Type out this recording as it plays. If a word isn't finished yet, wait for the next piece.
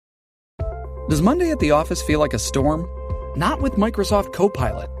Does Monday at the office feel like a storm? Not with Microsoft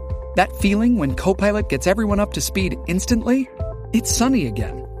Copilot. That feeling when Copilot gets everyone up to speed instantly? It's sunny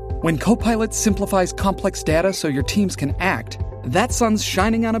again. When Copilot simplifies complex data so your teams can act, that sun's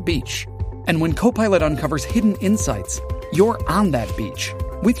shining on a beach. And when Copilot uncovers hidden insights, you're on that beach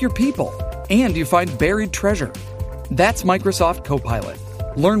with your people, and you find buried treasure. That's Microsoft Copilot.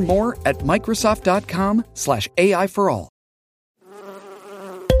 Learn more at Microsoft.com/AI for all.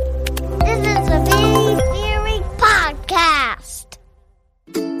 This is a Big Theory Podcast.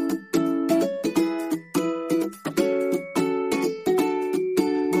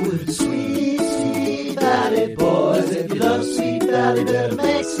 With the sweet, sweet Valley Boys. If you love Sweet Valley, better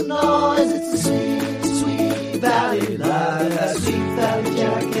make some noise. It's the sweet, sweet Valley Live. That Sweet Valley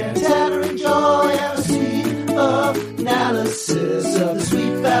Jack and Tanner enjoy. And a sweet analysis of the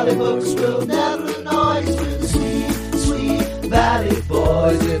Sweet Valley books will never annoy. 'Cause we're the sweet, sweet Valley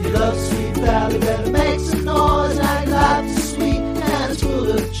Boys. If you love Sweet Valley, better make some noise. Now your life is sweet and it's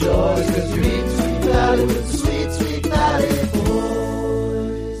full of joy. 'Cause you're in Sweet Valley with the sweet, sweet Valley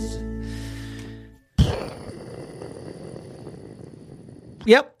Boys.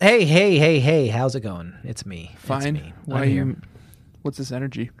 Yep. Hey. How's it going? It's me. Fine. It's me. Why I'm are here. you? What's this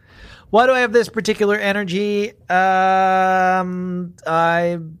energy? Why do I have this particular energy? I'll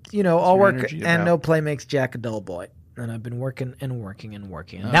your work energy and about? no play makes Jack a dull boy. And I've been working. Oh,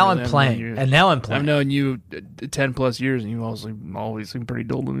 Now I'm really? playing. And now I'm playing. I've known you 10 plus years, and you always seem pretty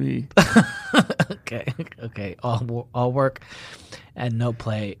dull to me. Okay. All work and no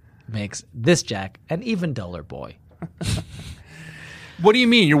play makes this Jack an even duller boy. What do you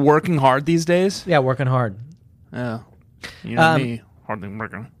mean? You're working hard these days? Yeah, working hard. Yeah. You know me, hardly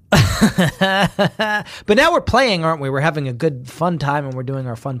working. But now we're playing, aren't we? We're having a good, fun time, and we're doing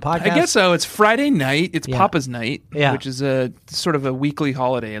our fun podcast. I guess so. It's Friday night. It's Yeah. Papa's night, Yeah. which is a sort of a weekly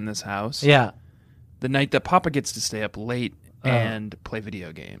holiday in this house. Yeah, The night that Papa gets to stay up late and play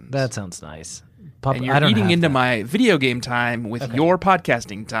video games. that sounds nice. Papa, and I you're don't eating have into that. my video game time with your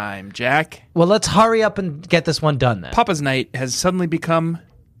podcasting time, Jack. Well, let's hurry up and get this one done then. Papa's night has suddenly become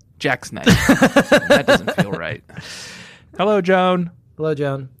Jack's night. That doesn't feel right. Hello, Joan. Hello,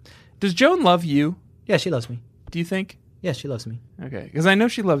 Joan. Does Joan love you, Yeah, she loves me. do you think? Yeah, she loves me. Okay, because I know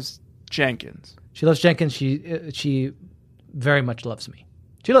she loves Jenkins. She loves Jenkins. She very much loves me.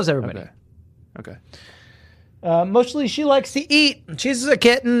 She loves everybody. Okay. Mostly she likes to eat. She's a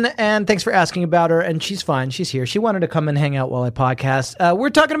kitten, and thanks for asking about her, and she's fine. She's here. She wanted to come and hang out while I podcast. We're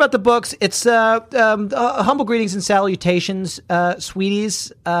talking about the books. It's humble greetings and salutations,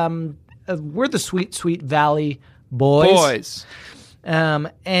 sweeties. We're the Sweet, Sweet Valley Boys.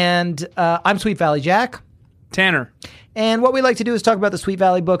 And I'm Sweet Valley Jack. Tanner. And what we like to do is talk about the Sweet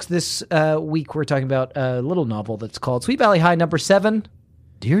Valley books. This week we're talking about a little novel that's called Sweet Valley High number 7,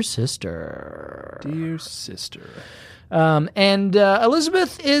 Dear Sister. Dear sister. And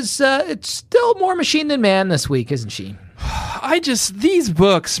Elizabeth is it's still more machine than man this week, isn't she? These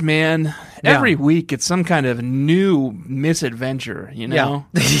books, man, every week it's some kind of new misadventure, you know?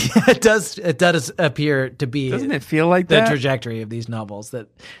 Yeah. It does appear to be. Doesn't it feel like the that? trajectory of these novels, that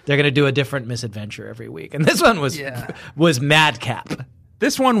they're going to do a different misadventure every week. And this one was madcap.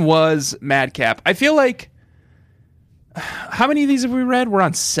 This one was madcap. I feel like, how many of these have we read? We're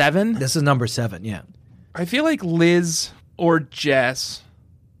on 7. This is number 7, yeah. I feel like Liz or Jess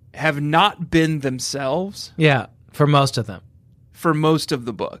have not been themselves Yeah, for most of them. for most of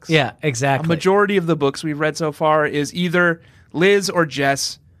the books. Yeah, exactly. A majority of the books we've read so far is either Liz or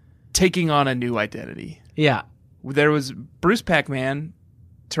Jess taking on a new identity. Yeah. There was Bruce Pac-Man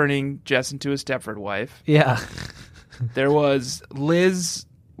turning Jess into a Stepford wife. Yeah. There was Liz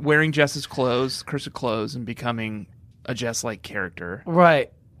wearing Jess's clothes, cursed clothes, and becoming a Jess-like character.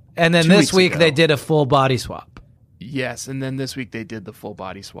 Right. And then 2 this weeks week ago. they did a full body swap. Yes, and then this week they did the full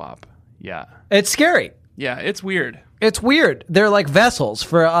body swap. Yeah. It's scary. Yeah, it's weird. It's weird. They're like vessels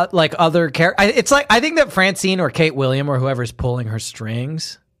for like other characters. It's like, I think that Francine or Kate William or whoever's pulling her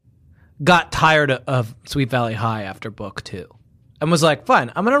strings got tired of Sweet Valley High after book 2 and was like,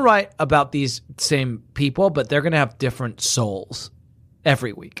 fine, I'm going to write about these same people, but they're going to have different souls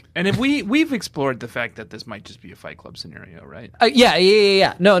every week. And if we've explored the fact that this might just be a Fight Club scenario, right?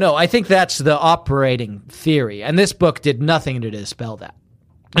 Yeah. No, I think that's the operating theory. And this book did nothing to dispel that.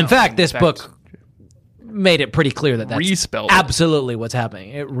 In fact, this book made it pretty clear that that's Respelled it. absolutely what's happening.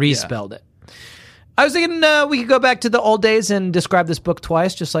 It respelled it. I was thinking we could go back to the old days and describe this book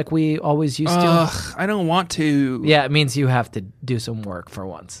twice, just like we always used to. I don't want to. Yeah, it means you have to do some work for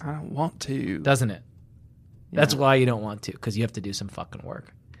once, I don't want to. doesn't it? That's why you don't want to, because you have to do some fucking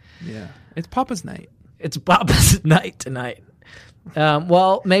work. Yeah. It's Papa's night. It's Papa's night tonight.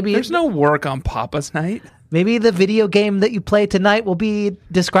 Well, maybe There's no work on Papa's night. maybe the video game that you play tonight will be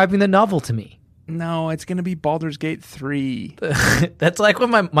describing the novel to me. No, it's going to be Baldur's Gate 3. That's like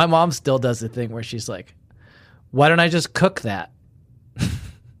when my mom still does the thing where she's like, why don't I just cook that?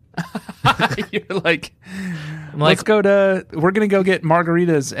 You're like, we're going to go get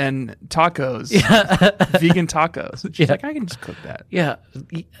margaritas and tacos. Vegan tacos. She's like, I can just cook that. Yeah.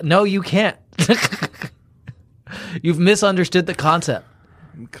 No, you can't. You've misunderstood the concept.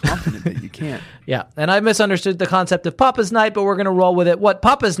 I'm confident that you can't. Yeah. And I misunderstood the concept of Papa's Night, but we're going to roll with it. What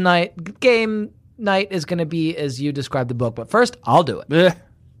Papa's Night, game night, is going to be as you describe the book. But first, I'll do it.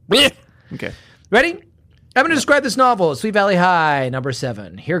 Okay. Ready? I'm going to describe this novel, Sweet Valley High, number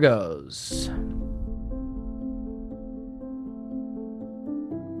 7. Here goes.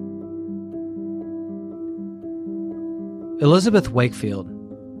 Elizabeth Wakefield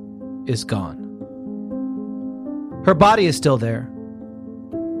is gone. Her body is still there,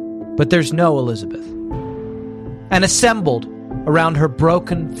 but there's no Elizabeth. And assembled around her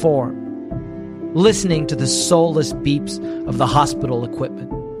broken form, listening to the soulless beeps of the hospital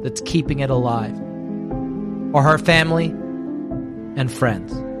equipment that's keeping it alive, are her family and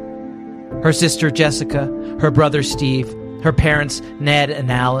friends. Her sister Jessica, her brother Steve, her parents Ned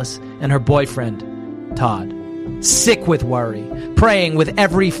and Alice, and her boyfriend Todd, sick with worry, praying with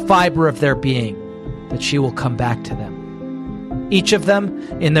every fiber of their being that she will come back to them. Each of them,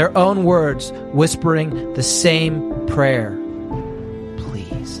 in their own words, whispering the same prayer.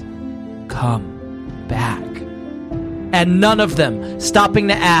 Please, come back. And none of them stopping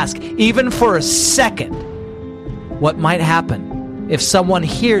to ask, even for a second, what might happen if someone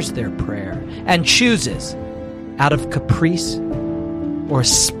hears their prayer and chooses, out of caprice or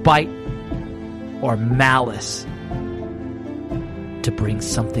spite or malice, to bring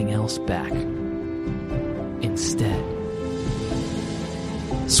something else back instead.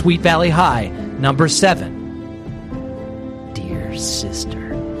 Sweet Valley High, number 7. Dear Sister.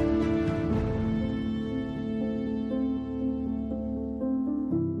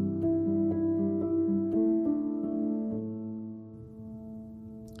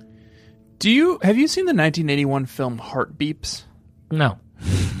 Have you seen the 1981 film Heart Beeps? No.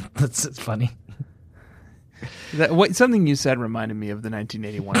 That's funny. Something you said reminded me of the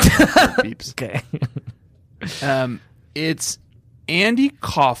 1981 film Heart Beeps. Okay. It's Andy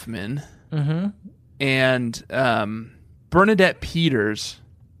Kaufman and Bernadette Peters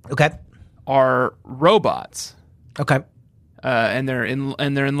Okay. are robots. Okay. And they're in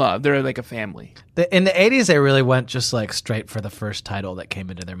love. They're like a family. In the 80s, they really went just like straight for the first title that came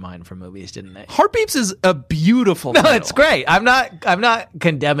into their mind for movies, didn't they? Heart Beeps is a beautiful No, title. it's great. I'm not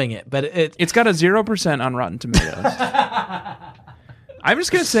condemning it, but It's got a 0% on Rotten Tomatoes. I'm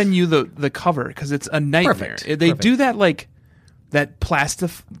just gonna send you the cover because it's a nightmare. Perfect. They do that like that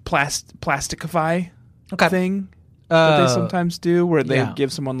plasticify thing that they sometimes do, where they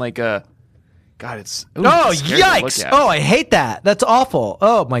give someone like a. God, it's yikes! Oh, I hate that. That's awful.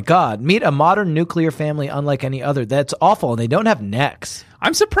 Oh my God, meet a modern nuclear family unlike any other. That's awful, and they don't have necks.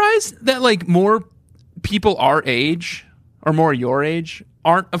 I'm surprised that like more people our age or more your age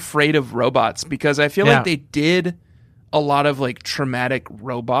aren't afraid of robots, because I feel like they did a lot of like traumatic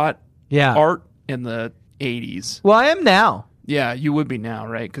robot art in the 80s. Well, I am now. Yeah, you would be now,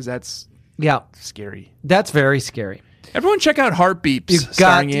 right? Because that's scary. That's very scary. Everyone check out Heart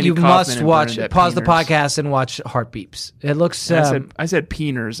Beeps. You must watch. Pause the podcast and watch Heart Beeps. It looks. I said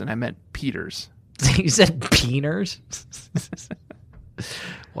Peeners and I meant Peters. You said Peeners?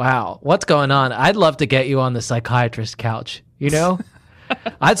 Wow, what's going on? I'd love to get you on the psychiatrist couch. You know,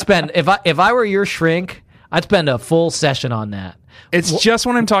 I'd spend if I were your shrink, I'd spend a full session on that. It's just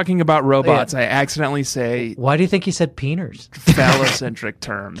when I'm talking about robots, I accidentally say. Why do you think he said peeners? Phallocentric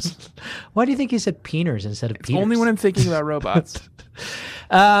terms. Why do you think he said peeners instead of peeners? Only when I'm thinking about robots.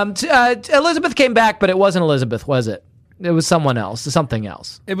 Elizabeth came back, but it wasn't Elizabeth, was it? It was someone else, something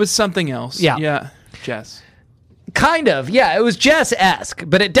else. It was something else. Yeah. Jess. Kind of. Yeah, it was Jess-esque,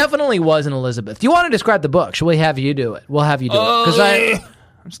 but it definitely wasn't Elizabeth. Do you want to describe the book? Should we have you do it? We'll have you do it. Because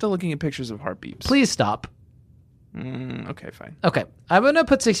I'm still looking at pictures of Heart Beeps. Please stop. Okay, fine. Okay. I'm going to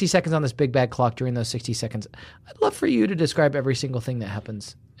put 60 seconds on this big bad clock. During those 60 seconds, I'd love for you to describe every single thing that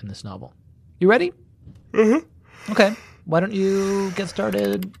happens in this novel. You ready? Mm-hmm. Okay. Why don't you get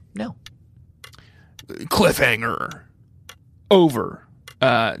started now? Cliffhanger. Over.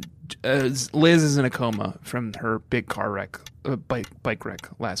 Liz is in a coma from her big car wreck, bike wreck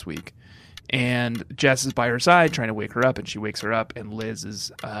last week. And Jess is by her side trying to wake her up, and she wakes her up, and Liz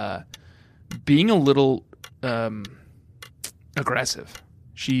is being a little aggressive.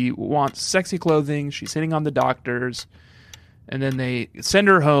 She wants sexy clothing. She's hitting on the doctors. And then they send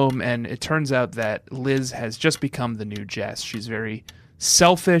her home, and it turns out that Liz has just become the new Jess. She's very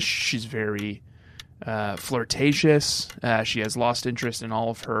selfish. She's very flirtatious. She has lost interest in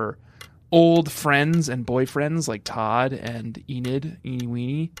all of her old friends and boyfriends like Todd and Enid,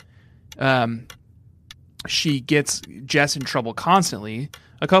 Eenie Weenie. She gets Jess in trouble constantly.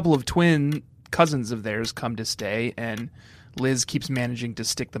 A couple of twin cousins of theirs come to stay, and Liz keeps managing to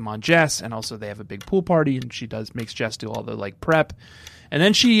stick them on Jess, and also they have a big pool party, and she makes Jess do all the prep, and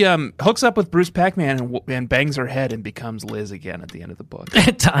then she hooks up with Bruce Pac-Man and bangs her head and becomes Liz again at the end of the book.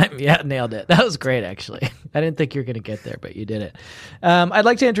 Nailed it. That was great, actually. I didn't think you were going to get there, but you did it. I'd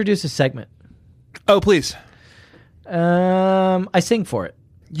like to introduce a segment. Oh, please. I sing for it.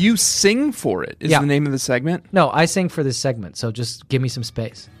 You sing for it is the name of the segment? No, I sing for this segment, so just give me some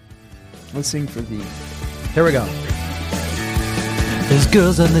space. Let's sing for thee. Here we go. There's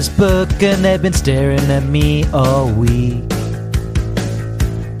girls on this book and they've been staring at me all week.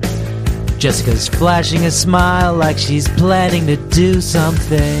 Jessica's flashing a smile like she's planning to do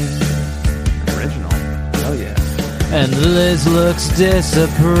something. Original. Hell yeah. And Liz looks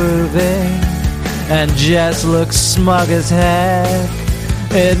disapproving. And Jess looks smug as heck.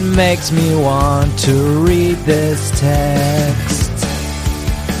 It makes me want to read this text.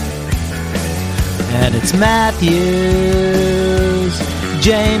 And it's Matthews,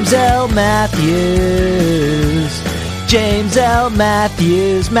 James L. Matthews, James L.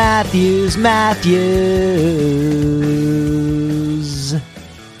 Matthews, Matthews.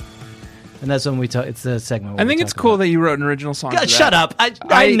 And that's when we talk. It's the segment. I think it's cool that you wrote an original song. God, shut up!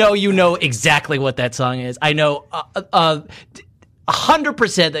 I know you know exactly what that song is. I know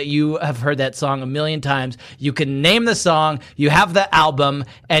 100% that you have heard that song a million times. You can name the song. You have the album,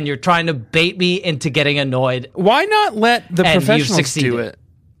 and you're trying to bait me into getting annoyed. Why not let the And you've professionals succeeded. do it?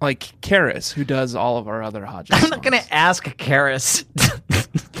 Like Karis, who does all of our other Hodges I'm songs. not going to ask Karis.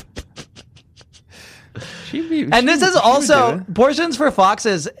 And this is also Portions for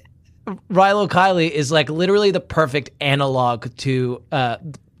Foxes. Rilo Kiley is like literally the perfect analog to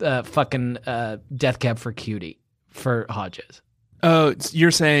fucking Death Cab for Cutie for Hodges. Oh,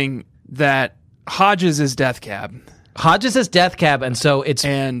 you're saying that Hodges is Death Cab. Hodges is Death Cab, and so it's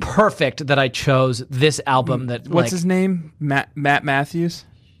perfect that I chose this album. What's his name? Matt Matthews?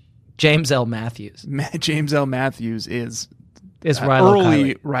 James L. Matthews. James L. Matthews is Rilo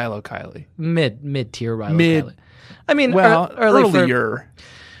early Kiley. Rilo Kiley. Mid-tier Rilo Kiley. I mean, well, earlier.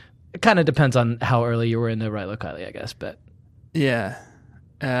 It kind of depends on how early you were into Rilo Kiley, I guess, but yeah.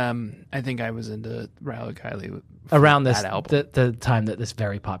 I think I was into Rilo Kiley around that album. the time that this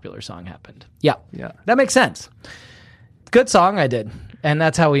very popular song happened. Yeah. That makes sense. Good song I did. And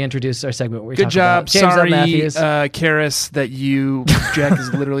that's how we introduced our segment. Where we Good talk job. About James L. Sorry, Matthews. Karis, that Jack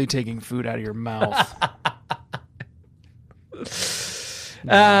is literally taking food out of your mouth.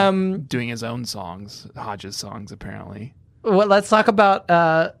 Doing his own songs, Hodges songs, apparently. Well, let's talk about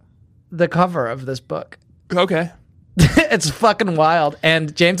the cover of this book. Okay. It's fucking wild.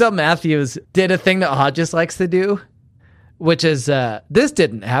 And James L. Matthews did a thing that Hodges likes to do, which is this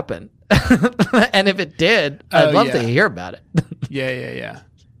didn't happen. And if it did, I'd love to hear about it. Yeah.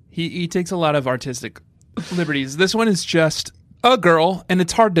 He takes a lot of artistic liberties. This one is just a girl, and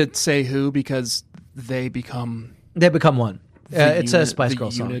it's hard to say who because they become one. It's a Spice Girl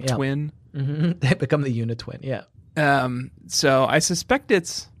song. Unitwin. Yeah. Mm-hmm. They become the Unitwin. Yeah. So I suspect I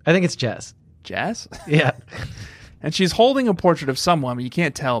think it's Jess. Jess? Yeah. And she's holding a portrait of someone, but you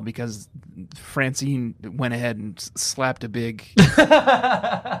can't tell because Francine went ahead and slapped a big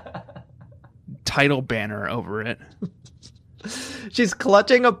title banner over it. She's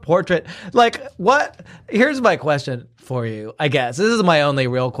clutching a portrait. Like, what? Here's my question for you, I guess. This is my only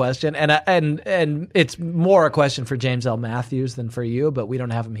real question, and it's more a question for James L. Matthews than for you, but we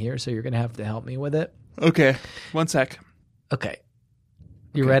don't have him here, so you're going to have to help me with it. Okay. 1 sec. Okay.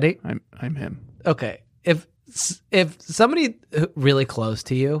 You ready? I'm him. Okay. If somebody really close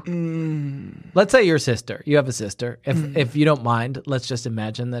to you, let's say your sister, you have a sister. If you don't mind, let's just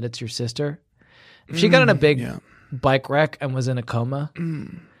imagine that it's your sister. If she got in a big bike wreck and was in a coma,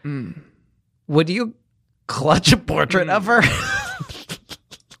 would you clutch a portrait of her?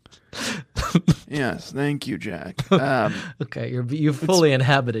 Yes, thank you, Jack. Okay, you fully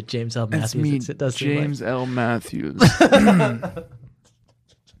inhabited James L. Matthews. It's me, It does seem James L. Matthews.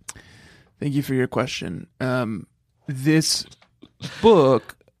 Thank you for your question. This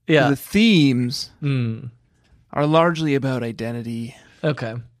book, the themes are largely about identity.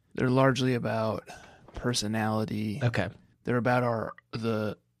 Okay. They're largely about personality. Okay. They're about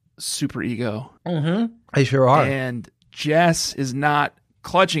the superego. Mm-hmm. They sure are. And Jess is not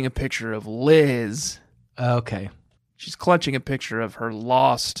clutching a picture of Liz. Okay. She's clutching a picture of her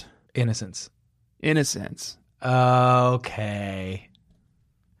lost Innocence. Okay.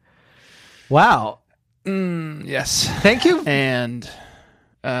 Wow. Yes. Thank you. And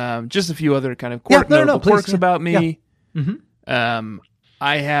just a few other kind of Yeah, notable please, quirks yeah. about me. Yeah. Mm-hmm.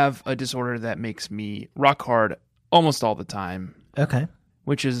 I have a disorder that makes me rock hard almost all the time, Okay.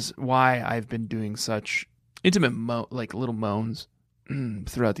 which is why I've been doing such intimate, like little moans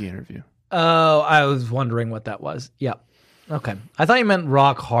throughout the interview. Oh, I was wondering what that was. Yeah. Okay. I thought you meant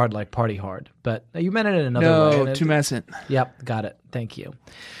rock hard, like party hard, but you meant it in another way. No, tumescent. Yep. Got it. Thank you.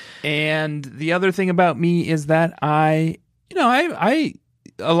 And the other thing about me is that I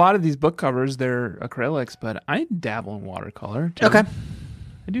a lot of these book covers, they're acrylics, but I dabble in watercolor too. Okay.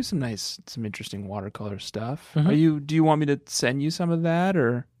 I do some interesting watercolor stuff. Mm-hmm. Do you want me to send you some of that,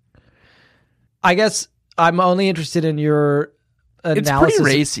 or? I guess I'm only interested in your analysis. It's pretty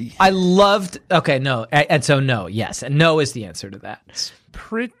racy. I loved. Okay, no, and so no, yes, and no is the answer to that. It's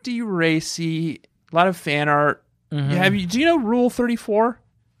pretty racy. A lot of fan art. Mm-hmm. Do you know Rule 34?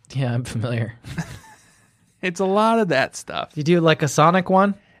 Yeah, I'm familiar. It's a lot of that stuff. You do like a Sonic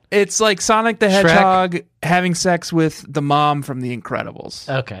one? It's like Sonic the Hedgehog having sex with the mom from The Incredibles.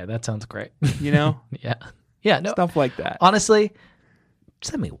 Okay, that sounds great. You know? Yeah, no. Stuff like that. Honestly,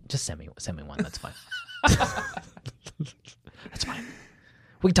 send me one. That's fine. That's fine.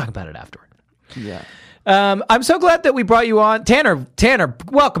 We can talk about it afterward. Yeah. I'm so glad that we brought you on, Tanner.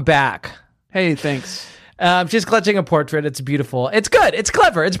 Welcome back. Hey, thanks. She's clutching a portrait. It's beautiful. It's good. It's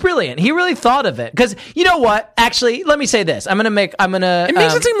clever. It's brilliant. He really thought of it. Because you know what? Actually, let me say this. It makes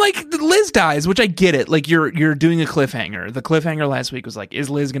it seem like Liz dies, which I get it. Like you're doing a cliffhanger. The cliffhanger last week was like, is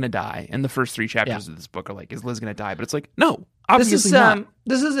Liz gonna die? And the first 3 chapters of this book are like, is Liz gonna die? But it's like, no, obviously not.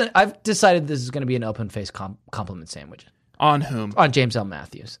 I've decided this is going to be an open face compliment sandwich. On whom? On James L.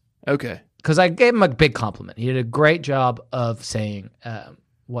 Matthews. Okay. Because I gave him a big compliment. He did a great job of saying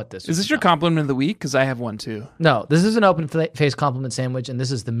what this is. This your compliment of the week? Because I have one too. No, this is an open face compliment sandwich, and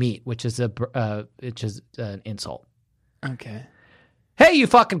this is the meat, which is an insult. Okay. Hey, you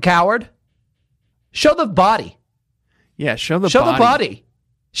fucking coward! Show the body. Yeah, show the body.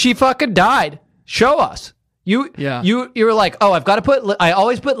 She fucking died. Show us. You were like, oh, I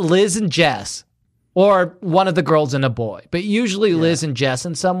always put Liz and Jess. Or one of the girls and a boy, but usually Liz and Jess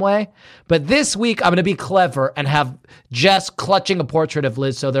in some way. But this week, I'm going to be clever and have Jess clutching a portrait of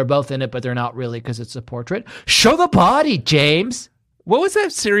Liz, so they're both in it, but they're not really because it's a portrait. Show the body, James. What was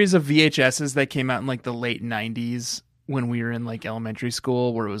that series of VHSs that came out in like the late 90s when we were in like elementary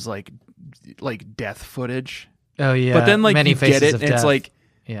school, where it was like death footage? Oh yeah, but then like Many you get it, of and it's death. like.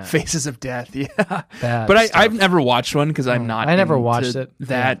 Yeah. Faces of Death, yeah. Bad but stuff. I've never watched one because I'm not. I never watched it.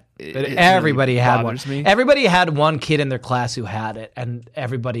 That, yeah. But it everybody really had one. Me. Everybody had one kid in their class who had it, and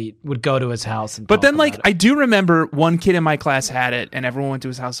everybody would go to his house. And but then, like, I do remember one kid in my class had it, and everyone went to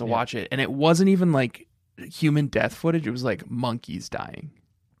his house to watch it, and it wasn't even like human death footage. It was like monkeys dying.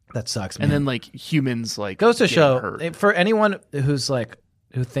 That sucks, man. And then like humans like goes to show hurt. For anyone who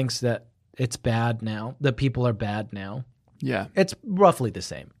thinks that it's bad now, that people are bad now. Yeah, it's roughly the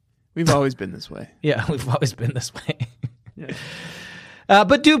same. We've always been this way. Yeah, we've always been this way. Yeah.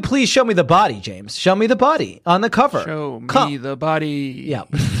 But do please show me the body, James. Show me the body on the cover. Show me the body. Yeah.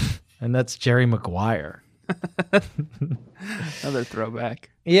 And that's Jerry Maguire. Another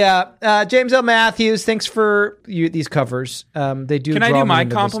throwback. Yeah. James L. Matthews, thanks for these covers. They do. Can I do my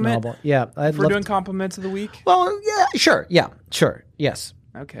compliment? Yeah. We're doing compliments of the week? Well, yeah, sure. Yeah, sure. Yes.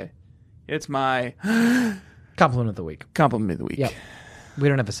 Okay. It's my compliment of the week. Compliment of the week. Yeah. We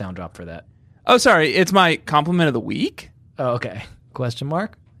don't have a sound drop for that. Oh, sorry. It's my compliment of the week? Oh, okay. Question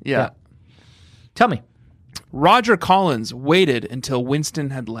mark? Yeah. Tell me. Roger Collins waited until Winston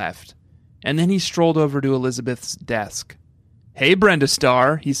had left, and then he strolled over to Elizabeth's desk. Hey, Brenda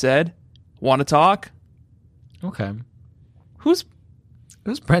Starr, he said. Want to talk? Okay. Who's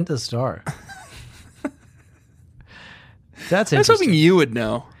Brenda Starr? That's interesting. I was hoping you would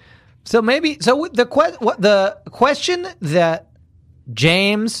know. So the question that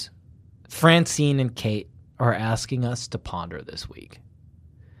James, Francine, and Kate are asking us to ponder this week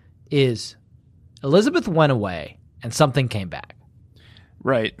is Elizabeth went away and something came back.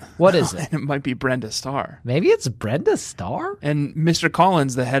 Right. What is it? It might be Brenda Starr. Maybe it's Brenda Starr? And Mr.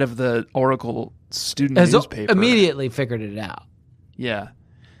 Collins, the head of the Oracle student newspaper, immediately figured it out. Yeah.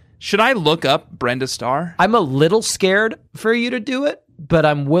 Should I look up Brenda Starr? I'm a little scared for you to do it, but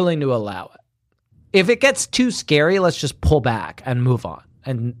I'm willing to allow it. If it gets too scary, let's just pull back and move on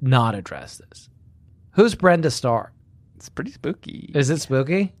and not address this. Who's Brenda Starr? It's pretty spooky. Is it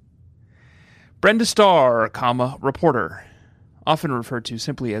spooky? Brenda Starr, reporter. often referred to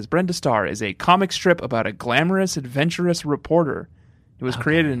simply as Brenda Starr, is a comic strip about a glamorous, adventurous reporter. It was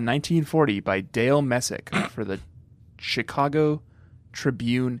created in 1940 by Dale Messick for the Chicago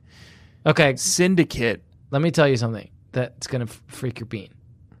Tribune Syndicate. Let me tell you something that's going to freak your bean.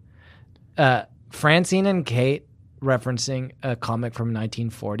 Francine and Kate referencing a comic from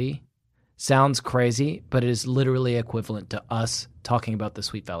 1940 sounds crazy, but it is literally equivalent to us talking about the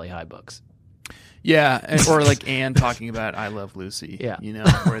Sweet Valley High books. Yeah, or like Anne talking about I Love Lucy. Yeah. You know,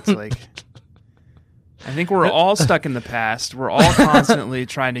 where it's like, I think we're all stuck in the past. We're all constantly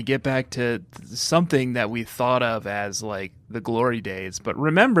trying to get back to something that we thought of as like the glory days. But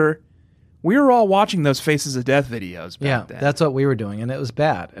remember, we were all watching those Faces of Death videos back then. That's what we were doing, and it was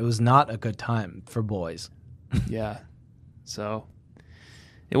bad. It was not a good time for boys. Yeah. So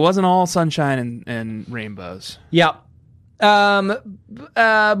it wasn't all sunshine and rainbows. Yeah. So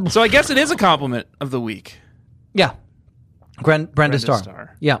I guess it is a compliment of the week. Yeah. Brenda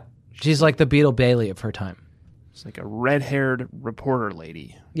Starr. Yeah. She's like the Beetle Bailey of her time. It's like a red-haired reporter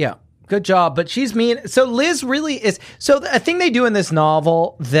lady. Yeah. Good job. But she's mean. So Liz really is. So a thing they do in this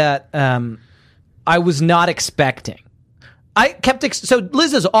novel that I was not expecting. So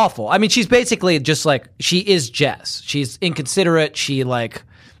Liz is awful. I mean, she's basically just like, she is Jess. She's inconsiderate. She like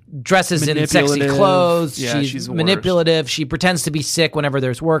dresses in sexy clothes. Yeah, she's manipulative. She pretends to be sick whenever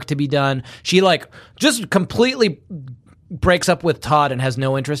there's work to be done. She like just completely breaks up with Todd and has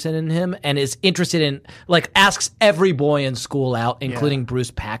no interest in him, and is interested in like asks every boy in school out, including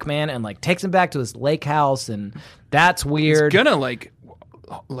Bruce Pac-Man, and like takes him back to his lake house, and that's weird. He's gonna like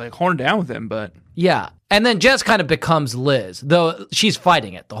horn down with him, but yeah. And then Jess kind of becomes Liz, though she's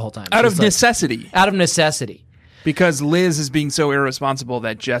fighting it the whole time. Out of necessity. Because Liz is being so irresponsible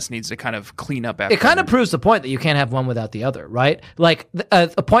that Jess needs to kind of clean up after it. Kind of proves the point that you can't have one without the other, right? Like,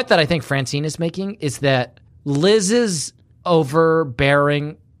 a point that I think Francine is making is that Liz's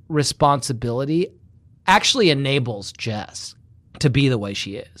overbearing responsibility actually enables Jess to be the way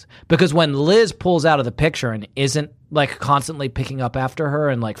she is. Because when Liz pulls out of the picture and isn't, like, constantly picking up after her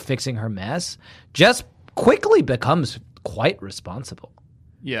and, like, fixing her mess, Jess quickly becomes quite responsible.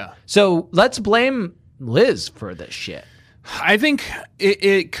 Yeah. So let's blame Liz for this shit. I think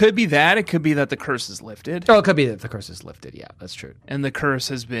it could be that. It could be that the curse is lifted. Oh, it could be that the curse is lifted. Yeah, that's true. And the curse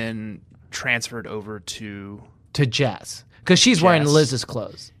has been transferred over to Jess. Because she's wearing Liz's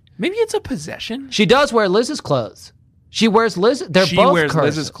clothes. Maybe it's a possession? She does wear Liz's clothes. She wears Liz. She both wears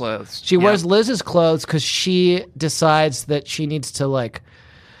curses. Liz's clothes. She wears Liz's clothes because she decides that she needs to, like,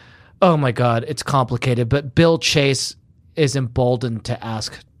 oh my God, it's complicated. But Bill Chase is emboldened to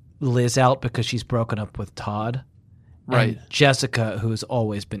ask Liz out because she's broken up with Todd. Right. And Jessica, who's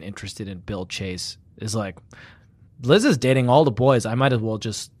always been interested in Bill Chase, is like, Liz is dating all the boys. I might as well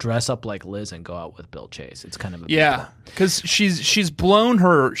just dress up like Liz and go out with Bill Chase. It's kind of a because she's blown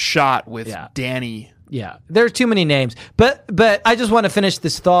her shot with Danny. Yeah, there's too many names. But I just want to finish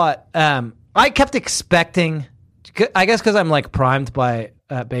this thought. I kept expecting, I guess because I'm like primed by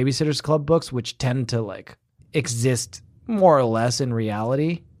Babysitter's Club books, which tend to like exist more or less in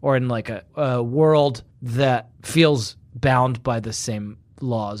reality or in like a world that feels bound by the same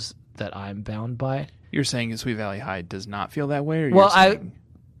laws that I'm bound by. You're saying Sweet Valley High does not feel that way? Or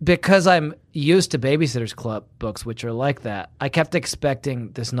because I'm used to Babysitter's Club books, which are like that, I kept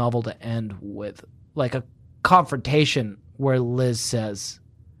expecting this novel to end with like a confrontation where Liz says,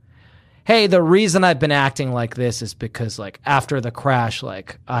 hey, the reason I've been acting like this is because like after the crash,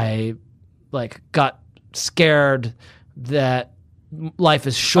 like I like got scared that life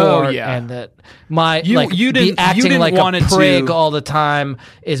is short and that my acting like a prig all the time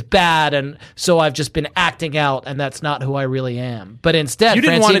is bad, and so I've just been acting out, and that's not who I really am. But instead, you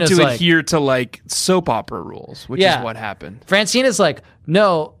didn't Francine want it to adhere to like soap opera rules, which is what happened. Francine is like,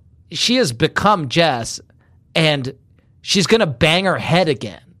 no, she has become Jess, and she's gonna bang her head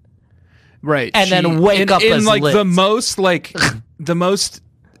again, right? And then wake up as like Liz. the most like the most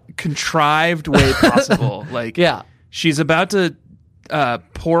contrived way possible. Like, she's about to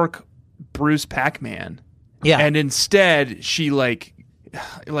pork Bruce Pac-Man. Yeah. And instead she like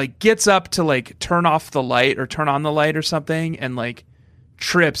gets up to like turn off the light or turn on the light or something, and like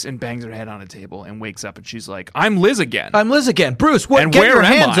trips and bangs her head on a table and wakes up, and she's like, I'm Liz again. Bruce, get your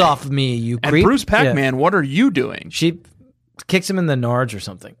hands off of me, you creep. And Bruce Pac-Man, what are you doing? She kicks him in the nards or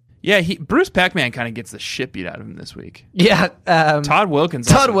something. Yeah, Bruce Pac-Man kind of gets the shit beat out of him this week. Yeah. Todd Wilkins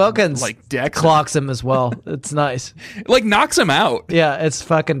like decks clocks him as well. It's nice. Like knocks him out. Yeah, it's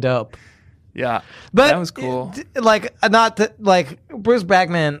fucking dope. Yeah, but that was cool. Like, not that like Bruce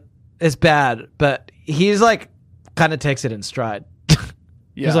Pac-Man is bad, but he's like kind of takes it in stride.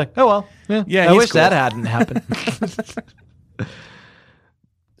 He's like, oh well, yeah. I wish that hadn't happened.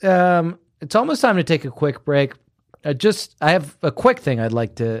 It's almost time to take a quick break. I have a quick thing I'd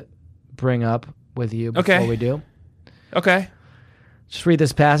like to bring up with you before we do. Okay. Just read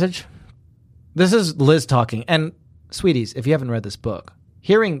this passage. This is Liz talking. And sweeties, if you haven't read this book,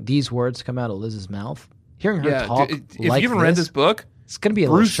 hearing these words come out of Liz's mouth, hearing her talk if you haven't read this book, it's going to be a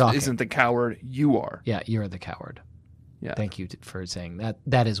little Bruce shocking. isn't the coward. You are. Yeah, you're the coward. Yeah. Thank you for saying that.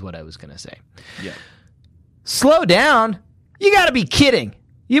 That is what I was going to say. Yeah. Slow down. You got to be kidding.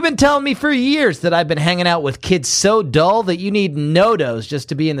 You've been telling me for years that I've been hanging out with kids so dull that you need no-dos just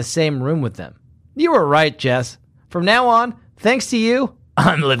to be in the same room with them. You were right, Jess. From now on, thanks to you,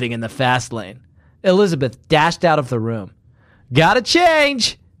 I'm living in the fast lane. Elizabeth dashed out of the room. Gotta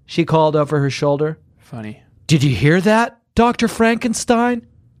change, she called over her shoulder. Funny. Did you hear that, Dr. Frankenstein?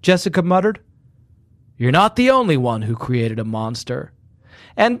 Jessica muttered. You're not the only one who created a monster.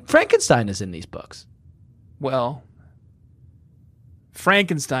 And Frankenstein is in these books. Well,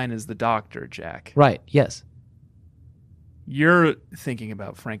 Frankenstein is the doctor, Jack. Right, yes. You're thinking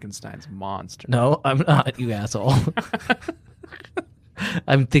about Frankenstein's monster. No, I'm not, you asshole.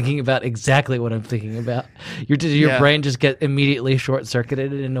 I'm thinking about exactly what I'm thinking about. Did your brain just get immediately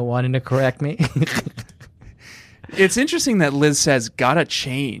short-circuited into wanting to correct me? It's interesting that Liz says, gotta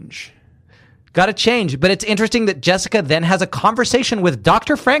change. Gotta change, but it's interesting that Jessica then has a conversation with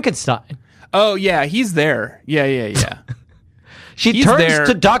Dr. Frankenstein. Oh, yeah, he's there. Yeah. She turns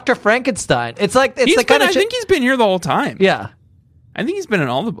to Dr. Frankenstein. It's like it's the kind of I think he's been here the whole time. Yeah. I think he's been in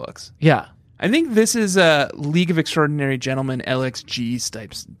all the books. Yeah. I think this is a League of Extraordinary Gentlemen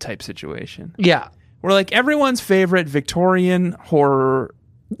LXG type situation. Yeah. Where like everyone's favorite Victorian horror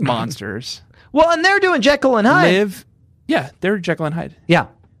monsters. Well, and they're doing Jekyll and Hyde. They're Jekyll and Hyde. Yeah.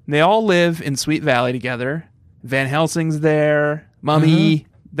 They all live in Sweet Valley together. Van Helsing's there. Mummy. Mm-hmm.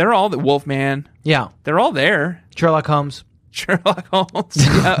 They're all the Wolfman. Yeah. They're all there. Sherlock Holmes.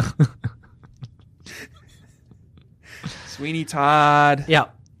 Yeah. Sweeney Todd. Yeah.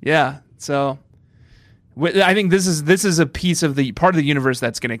 Yeah. So I think this is a piece of the part of the universe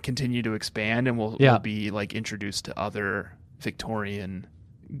that's going to continue to expand and will be like introduced to other Victorian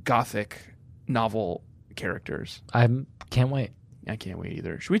Gothic novel characters. I can't wait. I can't wait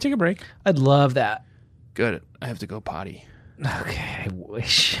either. Should we take a break? I'd love that. Good. I have to go potty. Okay, I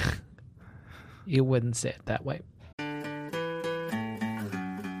wish you wouldn't say it that way.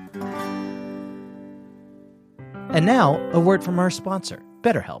 And now, a word from our sponsor,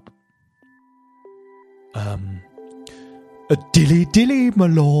 BetterHelp. A dilly, my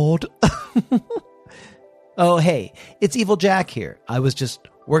lord. Oh, hey, it's Evil Jack here. I was just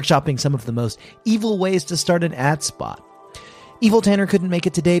workshopping some of the most evil ways to start an ad spot. Evil Tanner couldn't make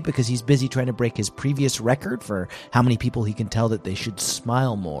it today because he's busy trying to break his previous record for how many people he can tell that they should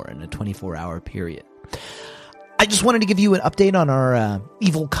smile more in a 24-hour period. I just wanted to give you an update on our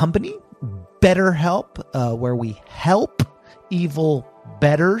evil company, BetterHelp, where we help evil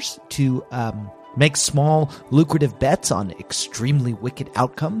bettors to make small, lucrative bets on extremely wicked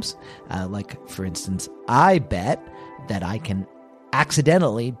outcomes. Like, for instance, I bet that I can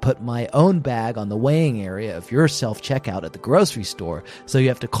accidentally put my own bag on the weighing area of your self-checkout at the grocery store, so you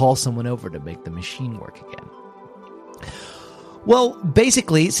have to call someone over to make the machine work again. Well,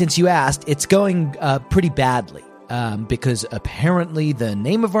 basically, since you asked, it's going pretty badly. Because apparently the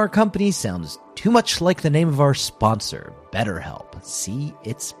name of our company sounds too much like the name of our sponsor, BetterHelp. See,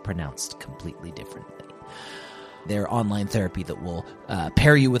 it's pronounced completely differently. They're online therapy that will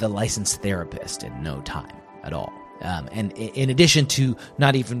pair you with a licensed therapist in no time at all. And in addition to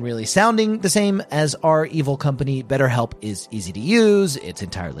not even really sounding the same as our evil company, BetterHelp is easy to use, it's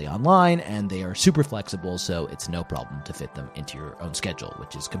entirely online, and they are super flexible, so it's no problem to fit them into your own schedule,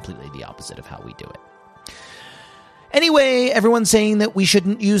 which is completely the opposite of how we do it. Anyway, everyone's saying that we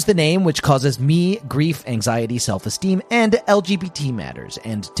shouldn't use the name, which causes me grief, anxiety, self-esteem, and LGBT matters.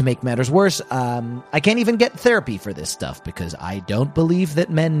 And to make matters worse, I can't even get therapy for this stuff because I don't believe that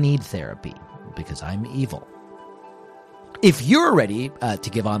men need therapy because I'm evil. If you're ready to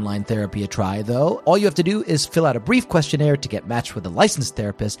give online therapy a try, though, all you have to do is fill out a brief questionnaire to get matched with a licensed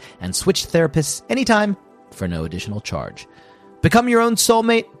therapist and switch therapists anytime for no additional charge. Become your own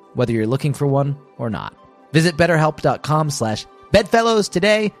soulmate, whether you're looking for one or not. Visit BetterHelp.com/Bedfellows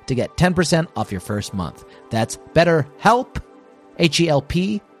today to get 10% off your first month. That's BetterHelp,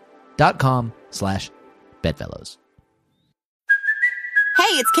 HELP.com/Bedfellows.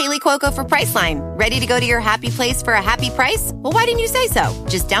 Hey, it's Kaylee Cuoco for Priceline. Ready to go to your happy place for a happy price? Well, why didn't you say so?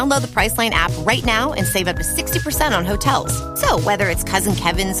 Just download the Priceline app right now and save up to 60% on hotels. So whether it's Cousin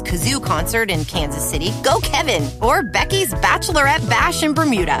Kevin's Kazoo Concert in Kansas City, go Kevin, or Becky's Bachelorette Bash in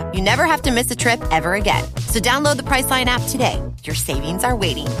Bermuda, you never have to miss a trip ever again. So download the Priceline app today. Your savings are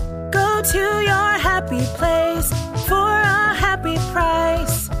waiting. Go to your happy place for a happy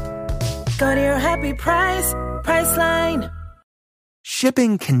price. Go to your happy price, Priceline.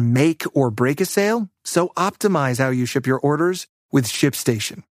 Shipping can make or break a sale, so optimize how you ship your orders with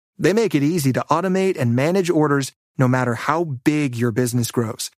ShipStation. They make it easy to automate and manage orders no matter how big your business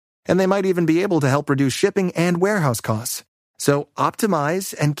grows. And they might even be able to help reduce shipping and warehouse costs. So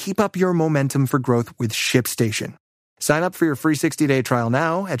optimize and keep up your momentum for growth with ShipStation. Sign up for your free 60-day trial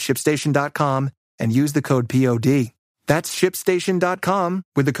now at ShipStation.com and use the code POD. That's ShipStation.com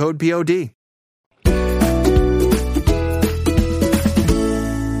with the code POD.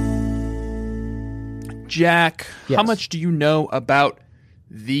 Jack, Yes. how much do you know about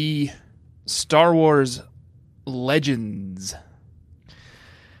the Star Wars Legends?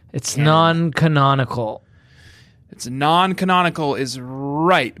 It's non-canonical. It's non-canonical is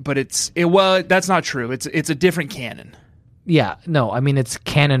right, but well, that's not true. It's a different canon. Yeah, no, I mean it's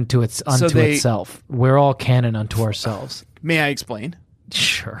canon to itself. We're all canon unto ourselves. May I explain?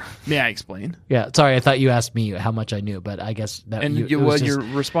 Sure. May I explain? Yeah, sorry, I thought you asked me how much I knew, but I guess that And your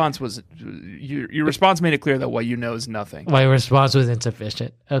response was your response made it clear that what you know is nothing. my response was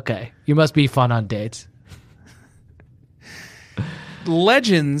insufficient. Okay, you must be fun on dates.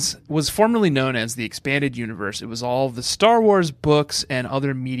 Legends was formerly known as the Expanded Universe. It was all the Star Wars books and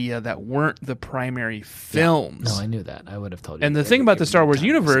other media that weren't the primary films. No, I knew that. I would have told you. And the thing about the Star Wars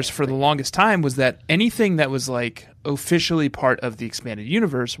universe for the longest time was that anything that was like officially part of the Expanded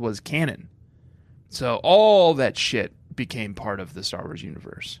Universe was canon. So all that shit became part of the Star Wars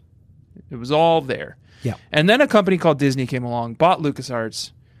universe. It was all there. Yeah. And then a company called Disney came along, bought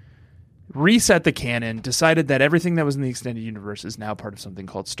LucasArts, reset the canon, decided that everything that was in the Extended Universe is now part of something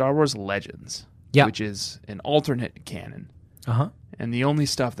called Star Wars Legends, which is an alternate canon. Uh-huh. And the only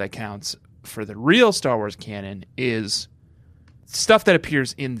stuff that counts for the real Star Wars canon is stuff that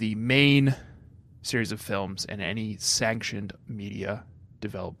appears in the main series of films and any sanctioned media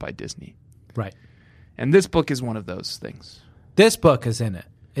developed by Disney. Right. And this book is one of those things. This book is in it.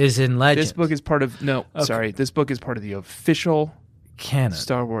 Is in Legends. This book is part of this book is part of the official canon.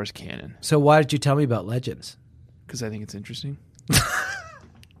 Star Wars canon. So why did you tell me about Legends? Because I think it's interesting.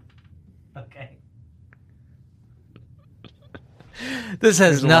 Okay. This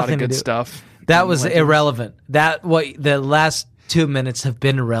has There's a nothing lot of to good do. stuff. That in was Legends. irrelevant. The last 2 minutes have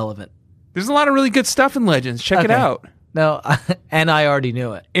been irrelevant. There's a lot of really good stuff in Legends. Check it Okay. out. No, and I already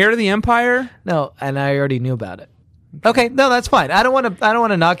knew it. Heir to the Empire. No, and I already knew about it. Okay, no, that's fine. I don't want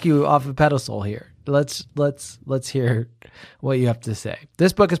to knock you off a pedestal here. Let's hear what you have to say.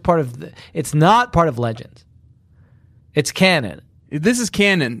 This book is it's not part of Legends. It's canon. This is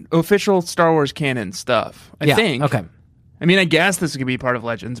canon, official Star Wars canon stuff. I think. Okay. I mean, I guess this could be part of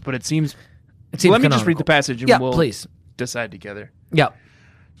Legends, but it seems. It seems Let me just canonical. read the passage, and we'll please. decide together. Yeah.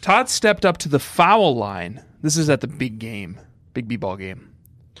 Todd stepped up to the foul line. This is at the big game, big b-ball game.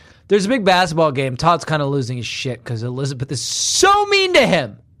 There's a big basketball game. Todd's kind of losing his shit because Elizabeth is so mean to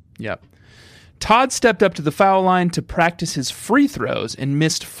him. Yep. Todd stepped up to the foul line to practice his free throws and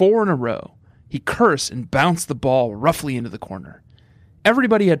missed 4 in a row. He cursed and bounced the ball roughly into the corner.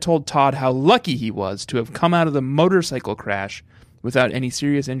 Everybody had told Todd how lucky he was to have come out of the motorcycle crash without any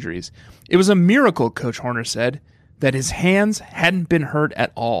serious injuries. It was a miracle, Coach Horner said, that his hands hadn't been hurt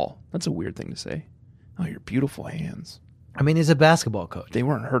at all. That's a weird thing to say. Oh, your beautiful hands. I mean, he's a basketball coach. They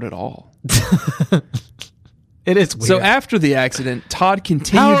weren't hurt at all. It is weird. So after the accident, Todd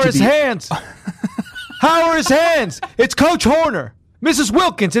continued How are to his be... hands? How are his hands? It's Coach Horner. Mrs.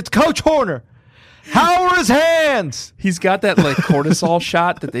 Wilkins, it's Coach Horner. How are his hands? He's got that like cortisol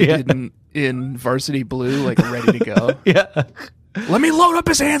shot that they did in Varsity Blue, like ready to go. Yeah. Let me load up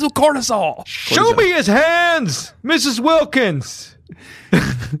his hands with cortisol. Show me his hands, Mrs. Wilkins.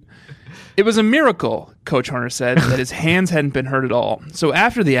 It was a miracle, Coach Horner said, that his hands hadn't been hurt at all. So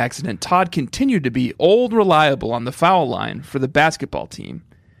after the accident, Todd continued to be old reliable on the foul line for the basketball team.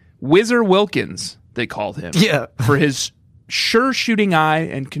 Whizzer Wilkins, they called him. Yeah. For his sure shooting eye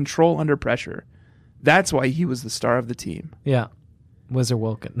and control under pressure. That's why he was the star of the team. Yeah. Whizzer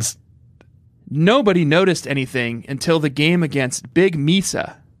Wilkins. Nobody noticed anything until the game against Big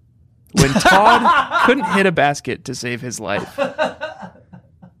Misa, when Todd couldn't hit a basket to save his life.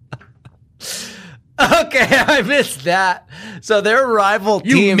 Okay, I missed that. So their rival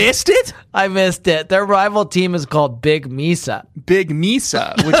team. You missed it? I missed it. Their rival team is called Big Misa. Big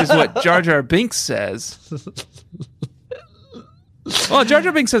Misa, which is what Jar Jar Binks says. Well, Jar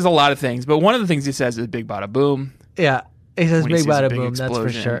Jar Binks says a lot of things, but one of the things he says is Big Bada Boom. Yeah, he says when he Big sees a Bada big Boom. That's for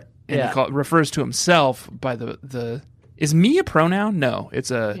explosion. sure. And Yeah, he refers to himself by the. Is me a pronoun? No,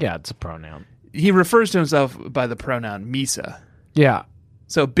 it's a. yeah, it's a pronoun. He refers to himself by the pronoun Misa. Yeah,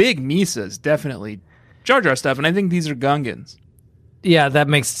 So Big Misa is definitely Jar Jar stuff, and I think these are Gungans yeah, that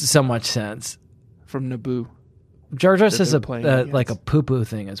makes so much sense. from Naboo. Jar Jar says they're playing like a against. poo poo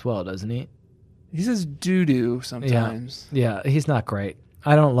thing as well, doesn't he? He says doo doo sometimes. Yeah, he's not great.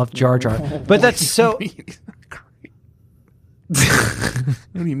 I don't love Jar Jar, but that's so. He's not great.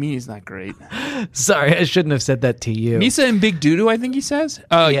 What do you mean he's not great? Sorry, I shouldn't have said that to you. Misa in Big Doo Doo, I think he says.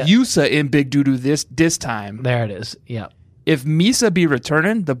 Yeah. Yusa in Big Doo Doo this time. There it is. Yeah. If Misa be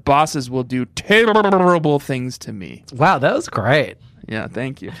returning, the bosses will do terrible things to me. Wow, that was great. Yeah,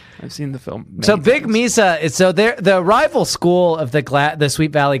 thank you. I've seen the film. many So Big times. Misa is the rival school of the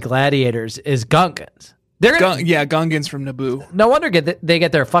Sweet Valley Gladiators is Gungans. They're gonna, Gungans from Naboo. no wonder they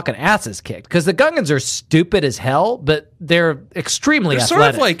get their fucking asses kicked because the Gungans are stupid as hell, but they're extremely They're athletic.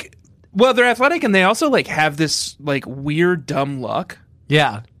 sort of like, well, they're athletic and they also like have this like weird dumb luck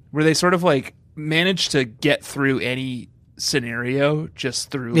yeah, where they sort of like manage to get through any scenario just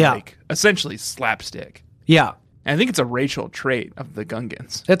through Yeah. like essentially slapstick. yeah, And I think it's a racial trait of the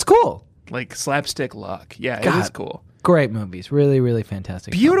Gungans, it's cool. like slapstick luck. Yeah, it God. is cool. Great movies, really, really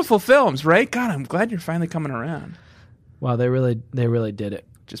fantastic. Beautiful films, right? God, I'm glad you're finally coming around. Wow, they really did it.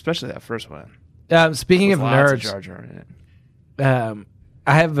 Especially that first one. Speaking With of lots nerds, Jar Jar in it.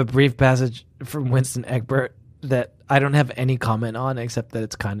 I have a brief passage from Winston Egbert that I don't have any comment on, except that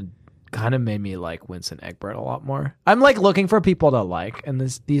it's kind of made me like Winston Egbert a lot more. I'm like looking for people to like in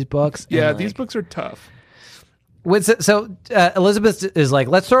these books. Yeah, and, these like, books are tough. Elizabeth is like,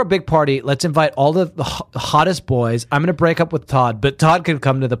 let's throw a big party. Let's invite all the hottest boys. I'm gonna break up with Todd, but Todd can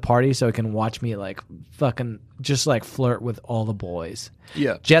come to the party so he can watch me like fucking just like flirt with all the boys.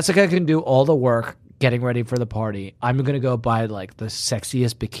 Yeah. Jessica can do all the work getting ready for the party. I'm gonna go buy like the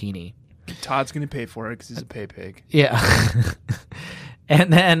sexiest bikini. Todd's going to pay for it because he's a pay pig. Yeah.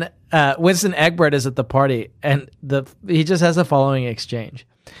 And then Winston Egbert is at the party, and he just has the following exchange.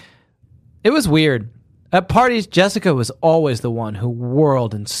 It was weird. At parties, Jessica was always the one who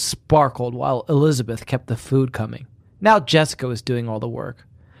whirled and sparkled while Elizabeth kept the food coming. Now Jessica was doing all the work.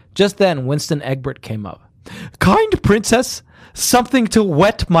 Just then, Winston Egbert came up. "Kind princess, something to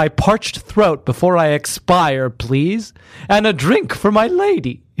wet my parched throat before I expire, please. And a drink for my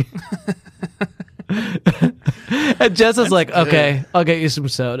lady." And Jess is like, "Okay, I'll get you some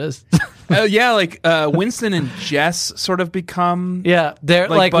sodas." Yeah, like Winston and Jess sort of become. Yeah, they're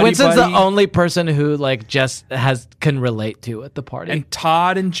like buddy, Winston's buddy. the only person who like Jess can relate to at the party. And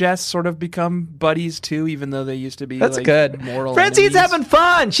Todd and Jess sort of become buddies too, even though they used to be. That's like, good. Moral Francine's enemies. having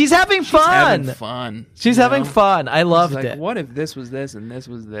fun. She's having fun. Having fun. She's you having know? fun. I loved She's like, it. what if this was this and this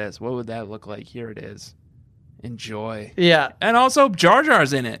was this? What would that look like? Here it is. Enjoy. Yeah, And also, Jar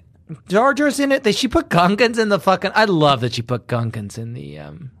Jar's in it. Jar Jar's in it. She put Gungans in the fucking. I love that she put Gungans in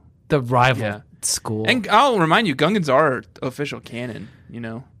the rival Yeah. school. And I'll remind you, Gungans are official canon, you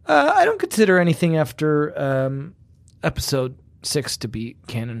know? I don't consider anything after episode 6 to be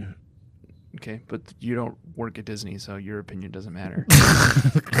canon. Okay, but you don't work at Disney, so your opinion doesn't matter.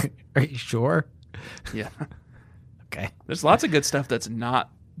 Are you sure? Yeah. Okay. There's lots of good stuff that's not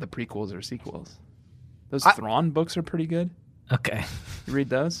the prequels or sequels. Those Thrawn books are pretty good. Okay. You read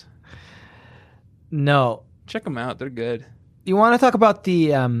those? No. Check them out. They're good. You want to talk about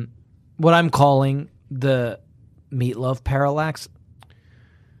the what I'm calling the meatloaf parallax?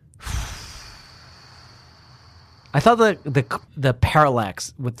 I thought the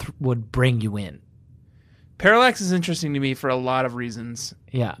parallax would bring you in. Parallax is interesting to me for a lot of reasons.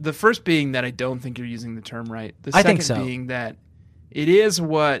 Yeah. The first being that I don't think you're using the term right. The I second think so. being that it is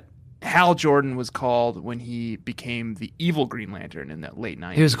what Hal Jordan was called when he became the evil Green Lantern in the late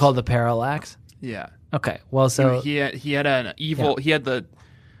 90s. He was called the parallax. Yeah. Okay. Well, so he had an evil. He had the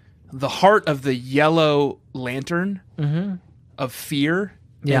heart of the yellow lantern of fear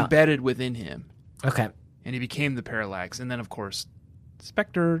embedded within him, okay. and he became the Parallax. And then, of course,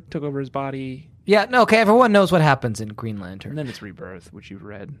 Spectre took over his body, Yeah. No. Okay. Everyone knows what happens in Green and Lantern. then it's Rebirth, which you've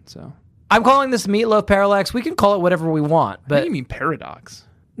read. So, I'm calling this meatloaf parallax. We can call it whatever we want, what but do you mean paradox?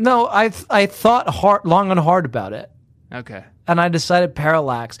 no, I thought long and hard about it. Okay. And I decided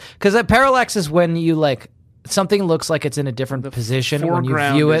parallax because a parallax is when you like something looks like it's in a different position when you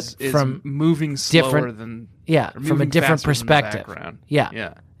Foreground view is it from moving slower different- than yeah or from a moving different faster than the perspective. background. Yeah,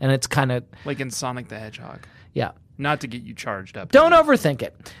 Yeah, and it's kind of like in Sonic the Hedgehog. yeah. Not to get you charged up. Don't overthink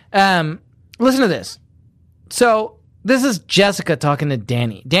it. Listen to this. So this is Jessica talking to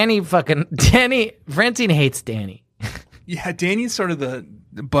Danny. Francine hates Danny. Yeah, Danny's sort of the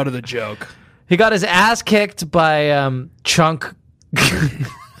butt of the joke. He got his ass kicked by Chunk.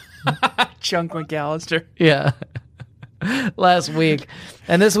 Chunk McAllister. Yeah. Last week.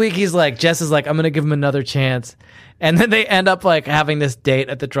 And this week he's like, Jess is like, I'm going to give him another chance. And then they end up like having this date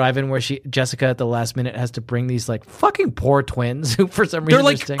at the drive-in where Jessica at the last minute has to bring these like fucking poor twins who for some reason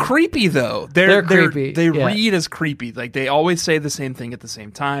they're like creepy though. They're creepy. They read as creepy. Like they always say the same thing at the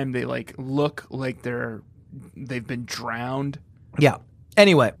same time. They like look like they've been drowned. Yeah.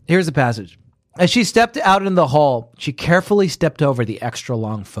 Anyway, here's the passage. As she stepped out in the hall, she carefully stepped over the extra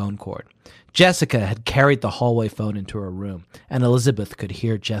long phone cord. Jessica had carried the hallway phone into her room, and Elizabeth could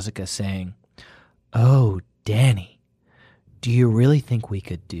hear Jessica saying, "Oh, Danny, do you really think we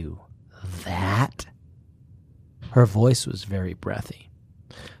could do that?" Her voice was very breathy.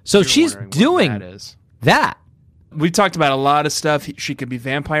 So she's doing that. We've talked about a lot of stuff. She could be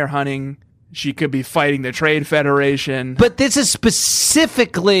vampire hunting. She could be fighting the Trade Federation. But this is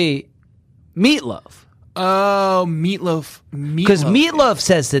specifically Meatloaf. Oh, Meatloaf. Because Meatloaf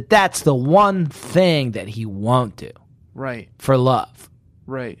says that that's the one thing that he won't do. Right. For love.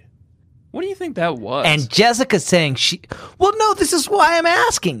 Right. What do you think that was? And Jessica's saying well, no, this is why I'm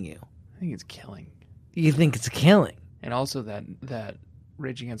asking you. I think it's killing. You think it's killing? And also that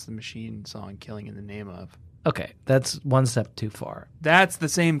Rage Against the Machine song, Killing in the Name of. Okay, that's one step too far. That's the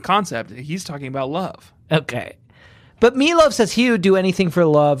same concept. He's talking about love. Okay. But Meatloaf says he would do anything for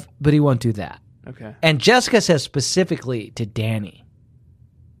love, but he won't do that. Okay. And Jessica says specifically to Danny,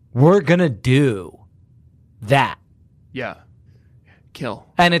 we're going to do that. Yeah. Kill.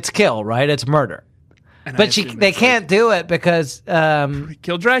 And it's kill, right? It's murder. And but they can't do it because...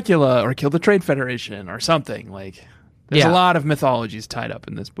 kill Dracula or kill the Trade Federation or something. Like, there's a lot of mythologies tied up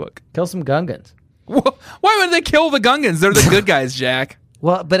in this book. Kill some Gungans. Why would they kill the Gungans? They're the good guys, Jack.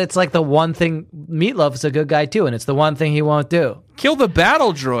 Well, but it's like the one thing... Meatloaf's a good guy, too, and it's the one thing he won't do. Kill the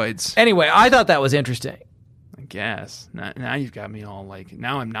battle droids. Anyway, I thought that was interesting. I guess. Now you've got me all like...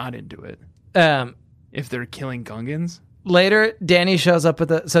 Now I'm not into it. If they're killing Gungans? Later, Danny shows up at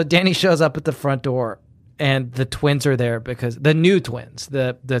the front door, and the twins are there because... The new twins,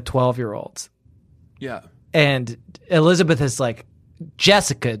 the 12-year-olds. Yeah. And Elizabeth is like,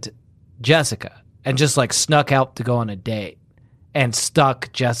 Jessica, and just like snuck out to go on a date. And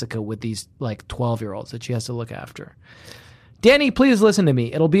stuck Jessica with these like 12-year-olds that she has to look after. Danny, please listen to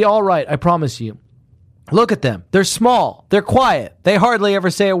me. It'll be all right, I promise you. Look at them. They're small. They're quiet. They hardly ever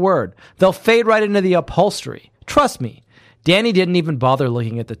say a word. They'll fade right into the upholstery. Trust me. Danny didn't even bother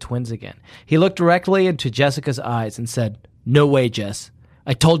looking at the twins again. He looked directly into Jessica's eyes and said, "No way, Jess.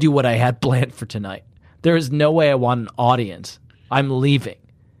 I told you what I had planned for tonight. There is no way I want an audience. I'm leaving."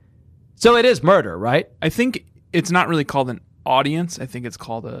 So it is murder, right? I think it's not really called an audience. I think it's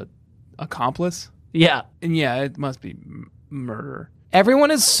called a accomplice. Yeah. And yeah, it must be murder. Everyone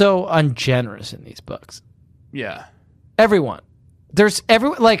is so ungenerous in these books. Yeah. Everyone. There's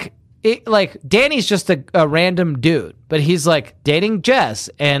everyone like Danny's just a random dude, but he's like dating Jess,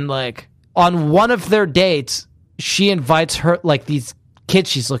 and like on one of their dates, she invites her like these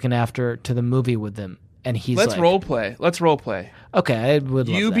kids she's looking after to the movie with them, and he's Let's role play. Okay, I would love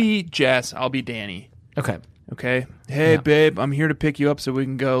You that. be Jess, I'll be Danny. Okay. Hey, babe, I'm here to pick you up so we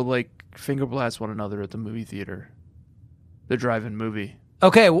can go, like, finger blast one another at the movie theater. The drive-in movie.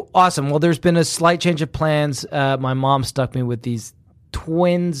 Okay, awesome. Well, there's been a slight change of plans. My mom stuck me with these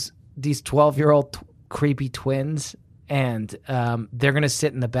twins, these 12-year-old creepy twins, and they're going to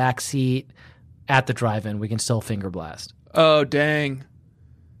sit in the back seat at the drive-in. We can still finger blast. Oh, dang.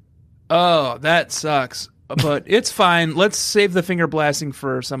 Oh, that sucks. But it's fine. Let's save the finger blasting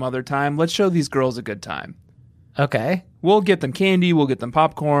for some other time. Let's show these girls a good time. Okay. We'll get them candy. We'll get them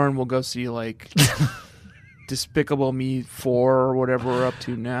popcorn. We'll go see, like, Despicable Me 4 or whatever we're up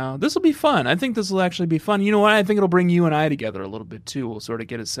to now. This will be fun. I think this will actually be fun. You know what? I think it'll bring you and I together a little bit, too. We'll sort of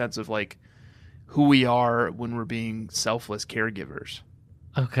get a sense of, like, who we are when we're being selfless caregivers.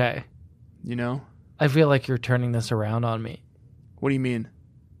 Okay. You know? I feel like you're turning this around on me. What do you mean?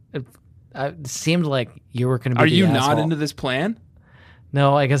 It seemed like you were going to be Are you asshole. not into this plan?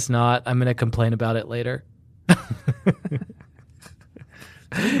 No, I guess not. I'm going to complain about it later.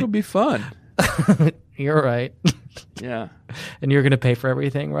 It'll be fun. You're right. Yeah. And you're going to pay for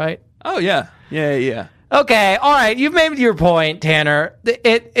everything, right? Oh, yeah. Yeah. Okay, all right. You've made your point, Tanner.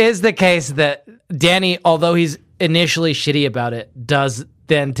 It is the case that Danny, although he's initially shitty about it, does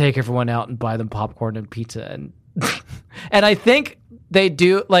then take everyone out and buy them popcorn and pizza. And and I think they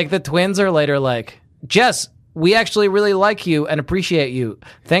do, like, the twins are later like, Jess, we actually really like you and appreciate you.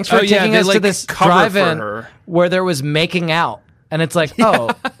 Thanks for Oh, yeah, taking they, us to like, this cover for drive-in her. where there was making out. And it's like, oh.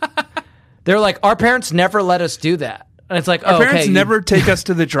 They're like, our parents never let us do that. And it's like, Our oh, parents okay, never take us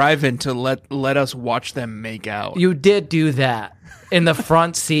to the drive-in to let us watch them make out. You did do that in the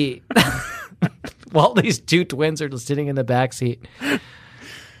front seat. While these two twins are just sitting in the back seat.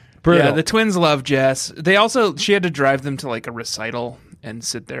 Brutal. Yeah, the twins love Jess. She had to drive them to like a recital and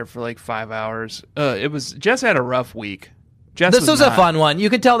sit there for like 5 hours. Jess had a rough week. This was a fun one. You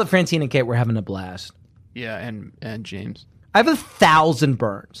could tell that Francine and Kate were having a blast. Yeah, and James. I have 1,000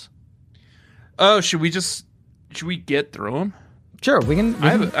 burns. Oh, should we get through them? Sure, we can.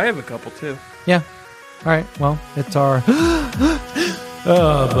 I have a couple too. Yeah. All right. Well, it's our. Burn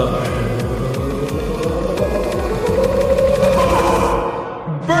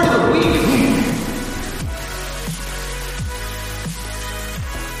of the week.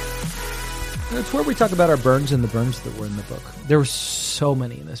 It's where we talk about our burns and the burns that were in the book. There were so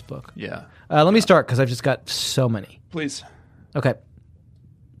many in this book. Yeah. Let me start because I've just got so many. Please. Okay.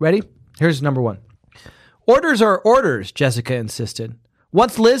 Ready? Here's number 1. Orders are orders, Jessica insisted.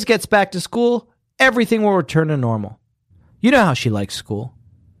 Once Liz gets back to school, everything will return to normal. You know how she likes school.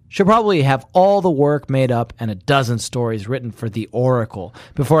 She'll probably have all the work made up and a dozen stories written for the Oracle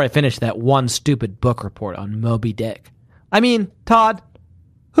before I finish that one stupid book report on Moby Dick. I mean, Todd,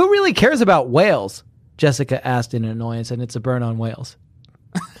 who really cares about whales? Jessica asked in annoyance, and it's a burn on whales.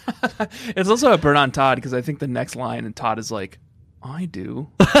 It's also a burn on Todd because I think the next line and Todd is like, I do.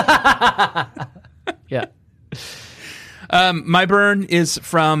 Yeah. My burn is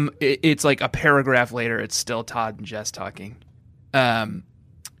from, it's like a paragraph later. It's still Todd and Jess talking.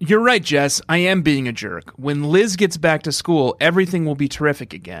 You're right, Jess. I am being a jerk. When Liz gets back to school, everything will be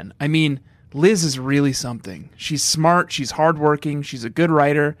terrific again. I mean, Liz is really something. She's smart. She's hardworking. She's a good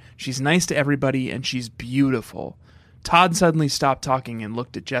writer. She's nice to everybody, and she's beautiful. Todd suddenly stopped talking and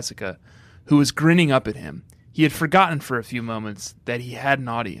looked at Jessica, who was grinning up at him. He had forgotten for a few moments that he had an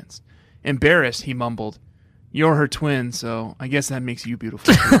audience. Embarrassed, he mumbled, "You're her twin, so I guess that makes you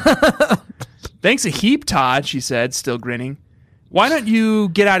beautiful." "Thanks a heap, Todd," she said, still grinning. "Why don't you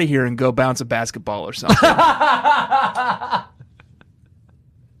get out of here and go bounce a basketball or something?"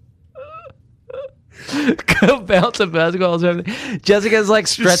 Go bounce a basketball or something. Jessica's like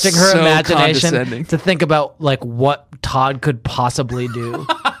stretching her so imagination condescending. to think about like what Todd could possibly do.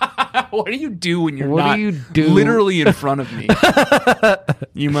 What do you do when you're What not do you do? literally in front of me?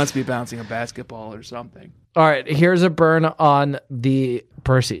 You must be bouncing a basketball or something. All right, here's a burn on the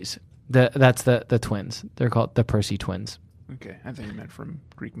Percys. That's the twins. They're called the Percy twins. Okay, I think you meant from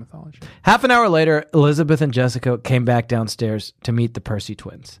Greek mythology. Half an hour later, Elizabeth and Jessica came back downstairs to meet the Percy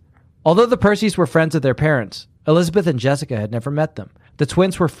twins. Although the Percys were friends of their parents, Elizabeth and Jessica had never met them. The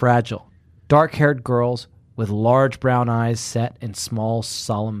twins were fragile, dark-haired girls with large brown eyes set in small,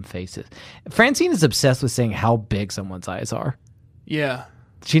 solemn faces. Francine is obsessed with saying how big someone's eyes are. Yeah.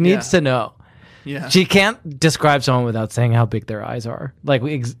 She needs to know. Yeah. She can't describe someone without saying how big their eyes are. Like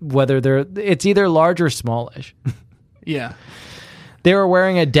whether it's either large or smallish. Yeah. They were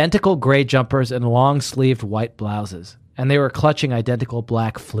wearing identical gray jumpers and long-sleeved white blouses, and they were clutching identical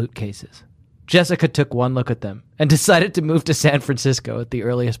black flute cases. Jessica took one look at them and decided to move to San Francisco at the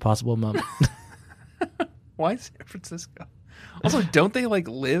earliest possible moment. Why San Francisco? Also, don't they like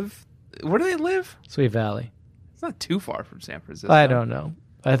live? Where do they live? Sweet Valley. It's not too far from San Francisco. I don't know.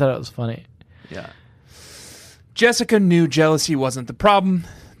 I thought it was funny. Yeah. Jessica knew jealousy wasn't the problem.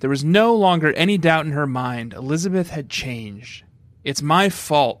 There was no longer any doubt in her mind. Elizabeth had changed. "It's my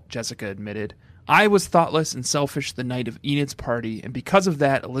fault," Jessica admitted. "I was thoughtless and selfish the night of Enid's party, and because of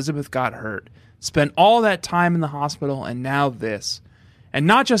that, Elizabeth got hurt. Spent all that time in the hospital, and now this. And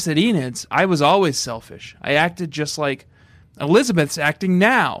not just at Enid's, I was always selfish. I acted just like Elizabeth's acting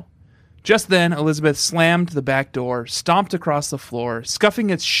now." Just then, Elizabeth slammed the back door, stomped across the floor, scuffing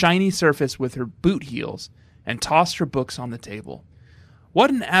its shiny surface with her boot heels, and tossed her books on the table.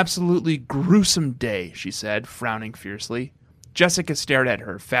 "What an absolutely gruesome day," she said, frowning fiercely. Jessica stared at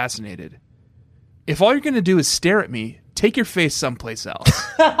her, fascinated. "If all you're going to do is stare at me, take your face someplace else."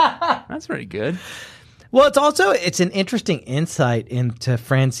 That's very good. Well, it's an interesting insight into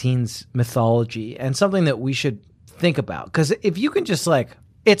Francine's mythology and something that we should think about. Because if you can just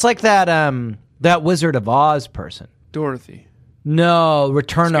it's like that Wizard of Oz person. Dorothy. No,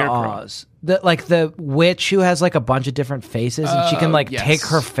 Return Scarecrow. to Oz. The witch who has like a bunch of different faces and she can yes. take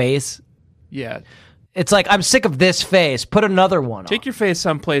her face. Yeah. It's like, I'm sick of this face. Put another one on. Take your face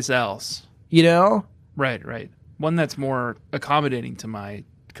someplace else. You know? Right. One that's more accommodating to my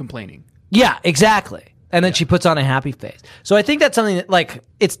complaining. Yeah, exactly. And then she puts on a happy face. So I think that's something that, like,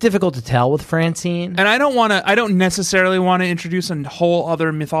 it's difficult to tell with Francine. And I don't necessarily want to introduce a whole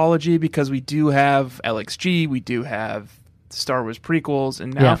other mythology because we do have LXG, we do have Star Wars prequels,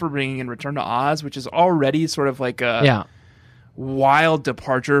 and now if we're bringing in Return to Oz, which is already sort of like a wild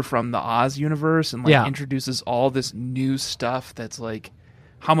departure from the Oz universe, and like introduces all this new stuff that's like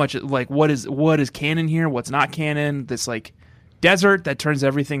how much, like what is canon here, what's not canon, this like desert that turns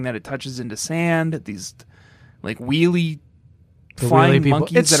everything that it touches into sand, these like wheelie flying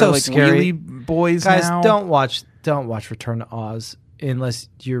monkeys it's that so are like scary. wheelie boys. Guys, now. don't watch Return to Oz unless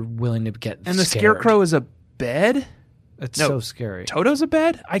you're willing to get And the scared. scarecrow is a bed? It's so scary. Toto's a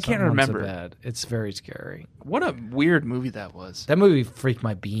bed? I can't Someone's remember. a bed. It's very scary. What a weird movie that was. That movie freaked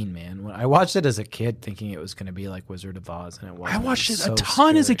my bean, man. When I watched it as a kid thinking it was going to be like Wizard of Oz, and it wasn't. I watched it so a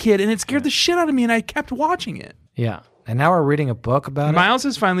ton as a scary. kid, and it scared the shit out of me, and I kept watching it. Yeah. And now we're reading a book about Miles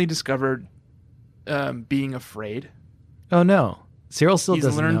has finally discovered being afraid. it. Oh, no. Cyril still He's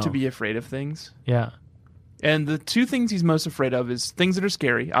doesn't learned know. to be afraid of things. Yeah. And the two things he's most afraid of is things that are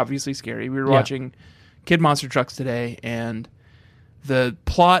scary, obviously scary. We were watching Kid Monster Trucks today, and the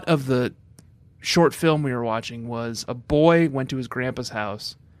plot of the short film we were watching was a boy went to his grandpa's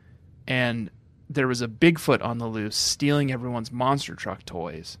house, and there was a Bigfoot on the loose stealing everyone's monster truck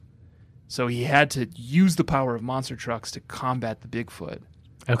toys. So he had to use the power of monster trucks to combat the Bigfoot.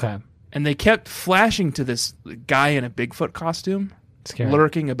 Okay. And they kept flashing to this guy in a Bigfoot costume, Scary.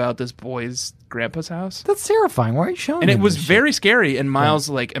 lurking about this boy's grandpa's house. That's terrifying. Why are you showing And me it was this very scary, and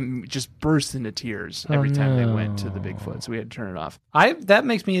Miles just burst into tears every time they went to the Bigfoot, so we had to turn it off. That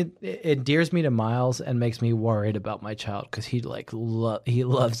makes me, it endears me to Miles and makes me worried about my child because he he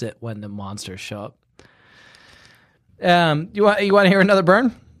loves it when the monsters show up. You want to hear another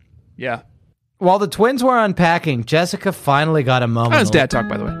burn? Yeah. While the twins were unpacking, Jessica finally got a moment. That was dad talk,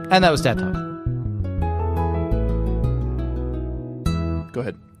 by the way. And that was dad talk. Go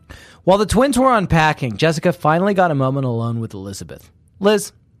ahead. While the twins were unpacking, Jessica finally got a moment alone with Elizabeth.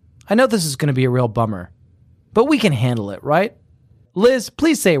 Liz, I know this is going to be a real bummer, but we can handle it, right? Liz,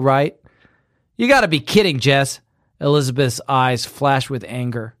 please say right. You got to be kidding, Jess. Elizabeth's eyes flashed with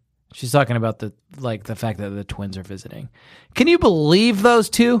anger. She's talking about the fact that the twins are visiting. Can you believe those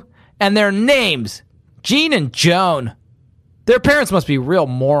two? And their names, Jean and Joan. Their parents must be real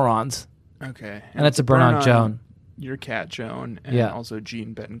morons. Okay. And it's a burn on Joan. Your cat, Joan, and also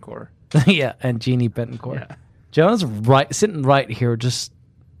Jean Betancourt. Yeah, and Jeannie Betancourt. Yeah. Joan's sitting right here.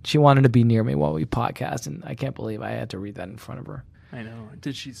 She wanted to be near me while we podcast, and I can't believe I had to read that in front of her. I know.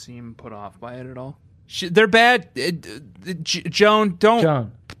 Did she seem put off by it at all? They're bad. Joan,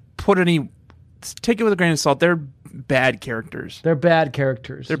 don't put any... Take it with a grain of salt. They're bad characters. They're bad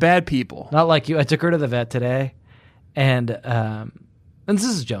characters. They're bad people. Not like you. I took her to the vet today, and this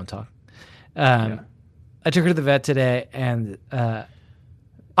is Joan talk. I took her to the vet today, and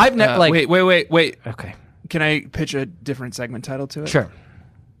I've never Wait. Okay. Can I pitch a different segment title to it? Sure.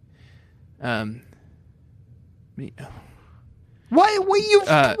 Why?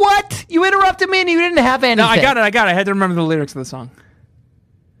 What? You interrupted me, and you didn't have anything. No, I got it. I had to remember the lyrics of the song.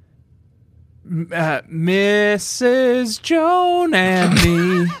 Mrs. Joan and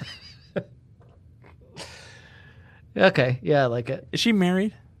me. Okay. Yeah, I like it. Is she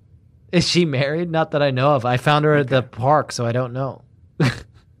married? Is she married? Not that I know of. I found her at the park, so I don't know.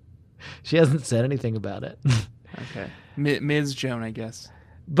 She hasn't said anything about it. Okay. Ms. Joan, I guess.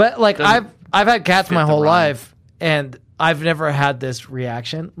 But like I've had cats my whole rhyme. life, and I've never had this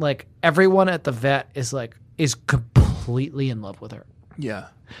reaction. Like everyone at the vet is completely in love with her. Yeah.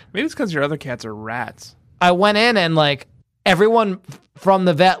 Maybe it's because your other cats are rats. I went in and like everyone from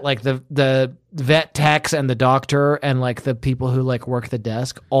the vet, like the vet techs and the doctor and like the people who like work the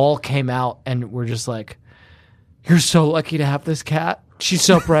desk all came out and were just like, "You're so lucky to have this cat. She's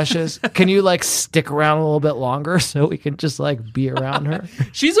so precious. Can you like stick around a little bit longer so we can just like be around her?"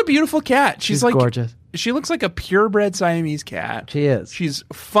 She's a beautiful cat. She's like gorgeous. She looks like a purebred Siamese cat. She is. She's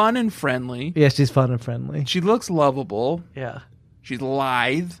fun and friendly. Yeah, she's fun and friendly. She looks lovable. Yeah. She's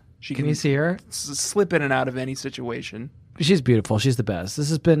lithe. Can you see her? Slip in and out of any situation. She's beautiful. She's the best. This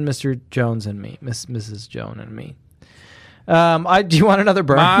has been Mr. Jones and me, Mrs. Joan and me. Do you want another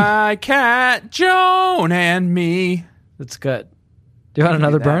burn? My cat Joan and me. That's good. Do you want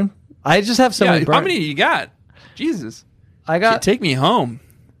another burn? I just have so many burns. How many you got? Jesus. I got. Take me home.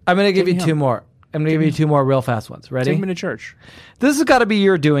 I'm going to give you two more. I'm going to give you two more real fast ones. Ready? Take me to church. This has got to be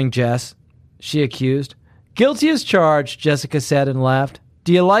your doing, Jess, she accused. Guilty as charged, Jessica said and laughed.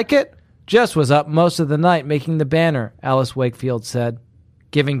 Do you like it? Jess was up most of the night making the banner, Alice Wakefield said,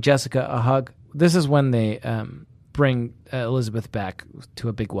 giving Jessica a hug. This is when they bring Elizabeth back to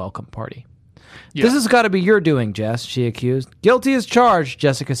a big welcome party. Yeah. This has got to be your doing, Jess, she accused. Guilty as charged,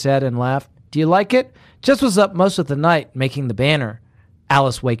 Jessica said and laughed. Do you like it? Jess was up most of the night making the banner,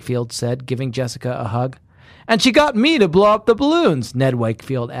 Alice Wakefield said, giving Jessica a hug. And she got me to blow up the balloons, Ned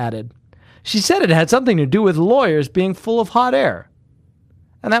Wakefield added. She said it had something to do with lawyers being full of hot air.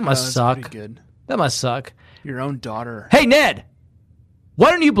 And that must suck. Pretty good. That must suck. Your own daughter. Hey, Ned! Why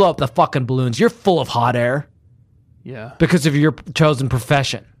don't you blow up the fucking balloons? You're full of hot air. Yeah. Because of your chosen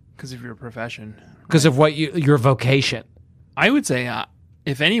profession. Because of your profession. Because of what your vocation. I would say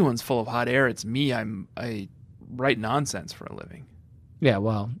if anyone's full of hot air, it's me. I write nonsense for a living. Yeah,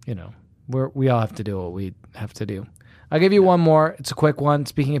 well, we all have to do what we have to do. I'll give you one more. It's a quick one.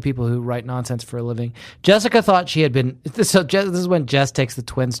 Speaking of people who write nonsense for a living, Jessica thought she had been. So this is when Jess takes the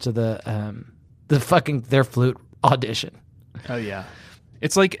twins to their flute audition. Oh yeah,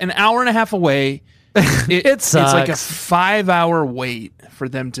 it's like an hour and a half away. It sucks. It's like a 5-hour wait for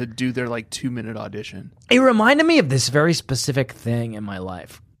them to do their 2-minute audition. It reminded me of this very specific thing in my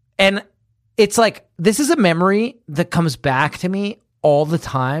life, and it's like this is a memory that comes back to me all the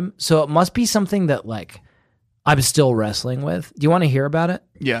time. So it must be something that I'm still wrestling with. Do you want to hear about it?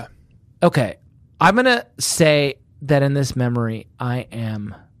 Yeah. Okay. I'm going to say that in this memory, I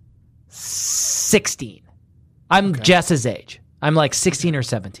am 16. I'm Jess's age. I'm 16 or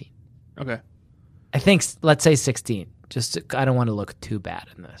 17. Okay. I think, let's say 16. I don't want to look too bad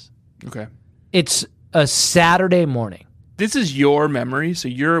in this. Okay. It's a Saturday morning. This is your memory, so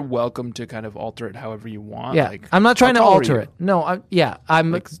you're welcome to kind of alter it however you want. Yeah. I'm not trying to alter it. No, I'm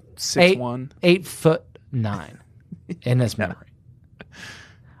 6'1". 8'9" in this memory.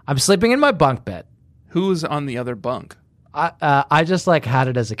 I'm sleeping in my bunk bed. Who's on the other bunk? I just had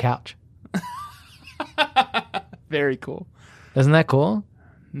it as a couch. Very cool. Isn't that cool?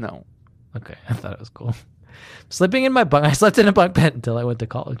 No. Okay, I thought it was cool. Sleeping in my bunk. I slept in a bunk bed until I went to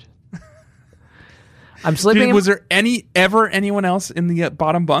college. I'm sleeping. Was there anyone else in the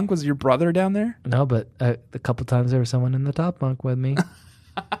bottom bunk? Was your brother down there? No, but a couple times there was someone in the top bunk with me.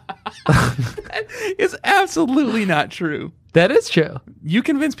 It's absolutely not true. That is true. You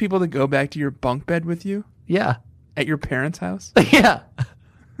convinced people to go back to your bunk bed with you? Yeah. At your parents' house? Yeah.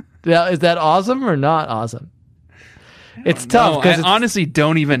 Now, is that awesome or not awesome? It's tough because I honestly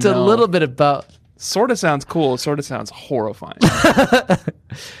don't even know. It's a little bit about. Sort of sounds cool. Sort of sounds horrifying.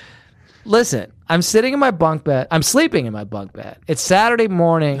 Listen, I'm sitting in my bunk bed. I'm sleeping in my bunk bed. It's Saturday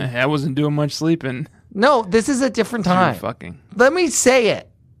morning. I wasn't doing much sleeping. No, this is a different time. Fucking. Let me say it.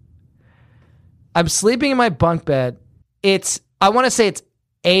 I'm sleeping in my bunk bed. I want to say it's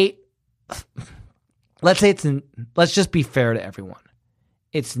 8. Let's just be fair to everyone.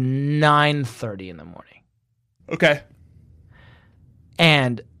 It's 9:30 in the morning. Okay.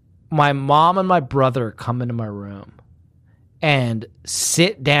 And my mom and my brother come into my room and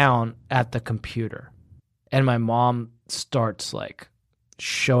sit down at the computer. And my mom starts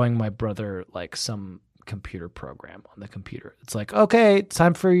showing my brother some computer program on the computer. It's okay, it's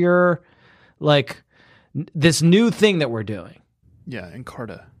time for your this new thing that we're doing. Yeah,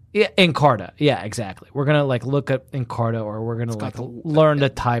 Encarta. Yeah, Encarta. Yeah, exactly. We're gonna look at Encarta, or we're gonna learn to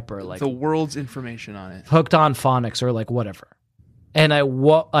type, or the world's information on it. Hooked on phonics, or whatever. And I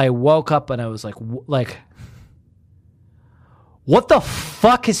woke up and I was what the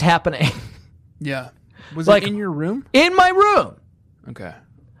fuck is happening? Yeah. Was it in your room? In my room. Okay.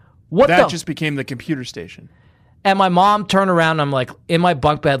 That just became the computer station. And my mom turned around and I'm in my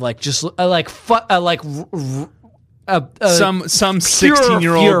bunk bed, some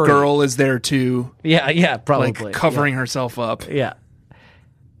 16-year-old girl is there too. Yeah, probably. Covering herself up. Yeah.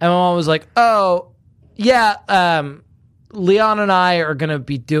 And my mom was oh, yeah, Leon and I are going to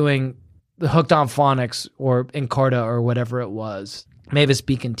be doing the Hooked on Phonics or Encarta or whatever it was. Mavis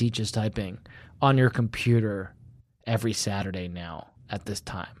Beacon teaches typing on your computer every Saturday now at this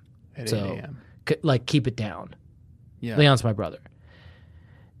time. At 8 a.m. Keep it down. Yeah. Leon's my brother.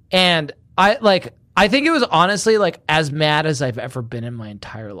 And I think it was honestly as mad as I've ever been in my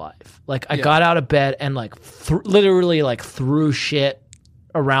entire life. I got out of bed and literally threw shit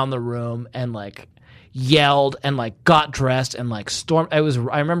around the room and yelled and got dressed and stormed. I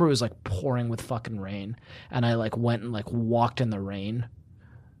remember it was pouring with fucking rain, and I went and walked in the rain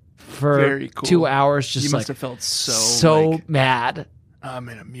for Very cool. 2 hours. Just you must have felt so mad. I'm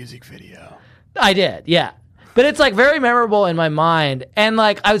in a music video. I did, yeah. But it's very very in my mind, and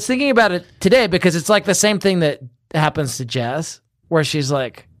I was thinking about it today because it's the same thing that happens to Jess, where she's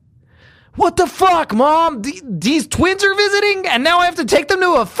what the fuck, Mom? These twins are visiting, and now I have to take them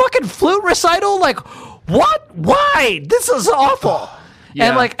to a fucking flute recital? What? Why? This is awful.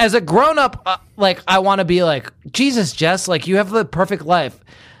 Yeah. And as a grown up, I want to be Jesus, Jess, you have the perfect life.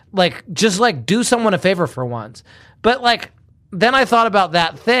 like just like do someone a favor for once. But like then I thought about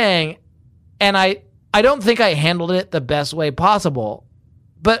that thing, and I don't think I handled it the best way possible.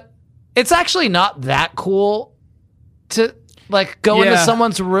 But it's actually not that cool to like go into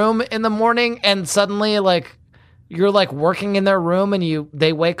someone's room in the morning and suddenly like you're like working in their room and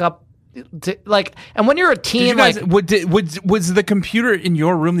they wake up to, like, and when you're a teen, guys, like was the computer in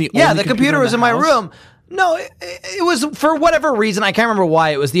your room the only the computer was in my house? room. No, it was for whatever reason. I can't remember why.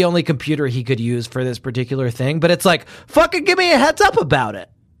 It was the only computer he could use for this particular thing. But it's like, fucking give me a heads up about it.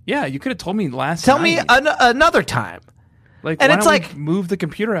 Yeah, you could have told me last Tell night. me another time. Like, and why it's don't like we move the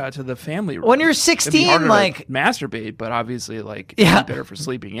computer out to the family room? when you're It'd be 16, harder like to masturbate, but obviously, like, it'd be better for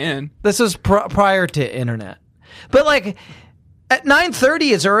sleeping in. This was prior to internet. But like at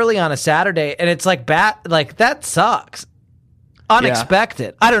 9:30 is early on a Saturday, and it's like like that sucks.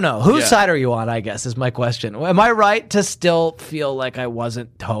 Unexpected. I don't know. Whose side are you on, I guess, is my question. Am I right to still feel like I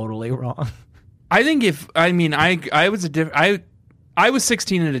wasn't totally wrong? I think I was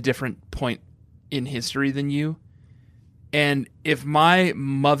 16 at a different point in history than you. And if my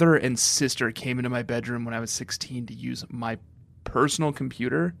mother and sister came into my bedroom when I was 16 to use my personal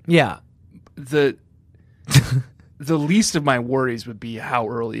computer, the least of my worries would be how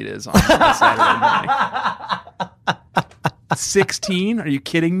early it is on a Saturday morning. 16? Are you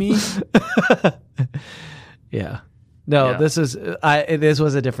kidding me? No, this was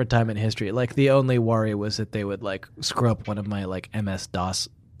a different time in history. Like the only worry was that they would like screw up one of my like MS-DOS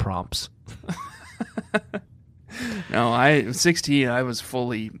prompts. No, 16, I was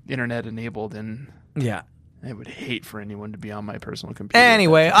fully internet enabled, and I would hate for anyone to be on my personal computer.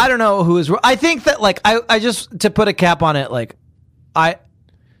 Anyway, I don't know who is. I think that like I just to put a cap on it, like I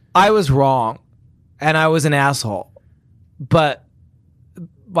was wrong, and I was an asshole, but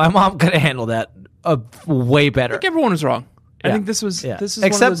my mom could have handled that way better. I think everyone was wrong. I think this is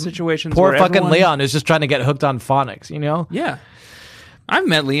Except one of those situations. Poor where fucking Leon is just trying to get hooked on phonics. You know? Yeah. I've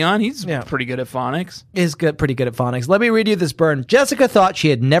met Leon. He's pretty good at phonics. Pretty good at phonics. Let me read you this burn. Jessica thought she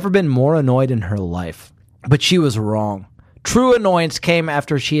had never been more annoyed in her life, but she was wrong. True annoyance came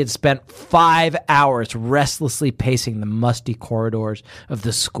after she had spent 5 hours restlessly pacing the musty corridors of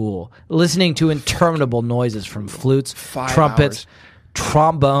the school, listening to interminable noises from flutes, trumpets,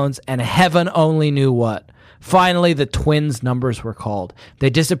 trombones, and heaven only knew what. Finally, the twins' numbers were called. They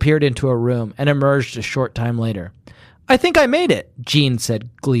disappeared into a room and emerged a short time later. I think I made it, Jean said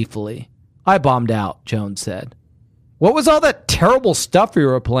gleefully. I bombed out, Jones said. What was all that terrible stuff you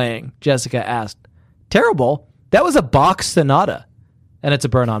were playing? Jessica asked. Terrible? That was a Bach sonata. And it's a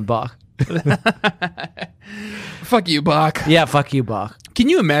burn on Bach. Fuck you, Bach. Yeah, fuck you, Bach. Can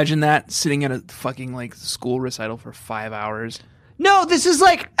you imagine that, sitting at a fucking like school recital for 5 hours? No, this is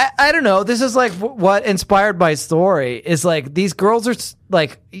like, I don't know. This is like what inspired my story is like these girls are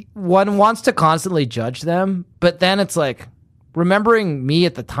like, one wants to constantly judge them, but then it's like remembering me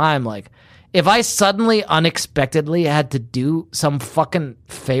at the time, like if I suddenly unexpectedly had to do some fucking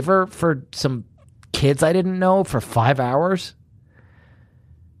favor for some kids I didn't know for 5 hours,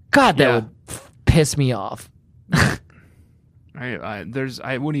 God, that would piss me off. I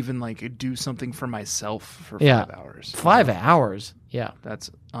wouldn't even like do something for myself for 5 hours. 5 hours. Yeah.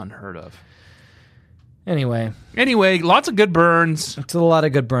 That's unheard of. Anyway, lots of good burns. It's a lot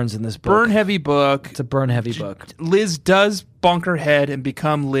of good burns in this book. Burn heavy book. It's a burn heavy book. Liz does bonk her head and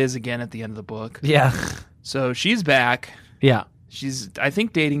become Liz again at the end of the book. Yeah. So she's back. Yeah. She's, I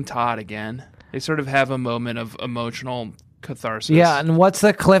think, dating Todd again. They sort of have a moment of emotional catharsis. Yeah, and what's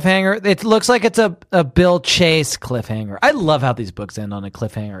the cliffhanger? It looks like it's a Bill Chase cliffhanger. I love how these books end on a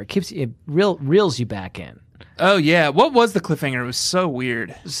cliffhanger. It reels you back in. Oh yeah, what was the cliffhanger? It was so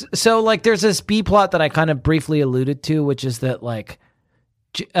weird. So like, there's this B plot that I kind of briefly alluded to, which is that like,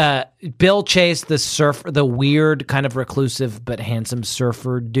 Bill Chase, the weird kind of reclusive but handsome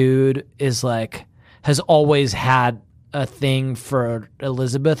surfer dude, is like has always had a thing for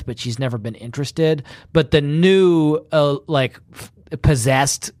Elizabeth, but she's never been interested. But the new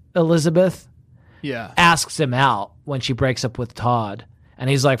possessed Elizabeth asks him out when she breaks up with Todd, and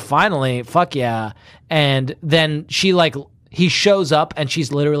he's like, finally, fuck yeah. And then he shows up and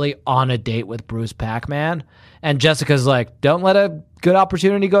she's literally on a date with Bruce Pac-Man, and Jessica's like, don't let a good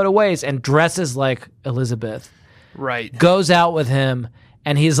opportunity go to waste, and dresses like Elizabeth, right, goes out with him,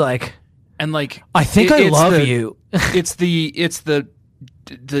 and he's like, and like, I think I love you. It's the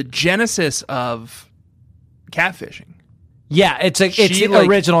genesis of catfishing. Yeah, it's the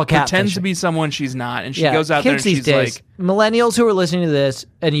original catfishing. Pretends to be someone she's not, and she goes out there and she's like, millennials who are listening to this,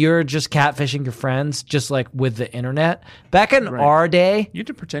 and you're just catfishing your friends, just like with the internet. Back in our day, you had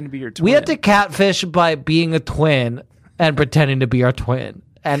to pretend to be your twin. We had to catfish by being a twin and pretending to be our twin.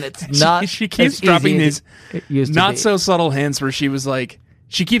 and it's not. She keeps as dropping easy these as it used to not be. so subtle hints where she was like,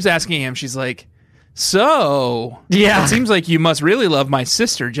 she keeps asking him, she's like, so Yeah. it seems like you must really love my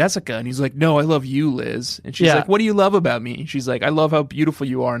sister Jessica, and he's like, no, I love you, Liz. And she's Yeah. like, what do you love about me? She's like, I love how beautiful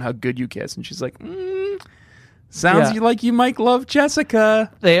you are and how good you kiss. And she's like, sounds Yeah. like you might love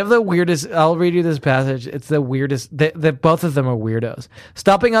Jessica. They have the weirdest. I'll read you this passage. It's the weirdest. Both of them are weirdos.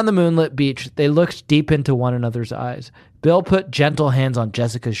 Stopping on the moonlit beach, they looked deep into one another's eyes. Bill put gentle hands on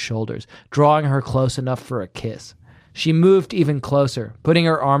Jessica's shoulders, drawing her close enough for a kiss. She moved even closer, putting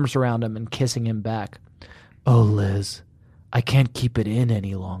her arms around him and kissing him back. Oh, Liz, I can't keep it in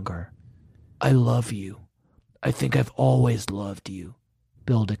any longer. I love you. I think I've always loved you,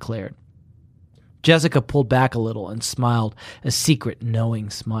 Bill declared. Jessica pulled back a little and smiled, a secret, knowing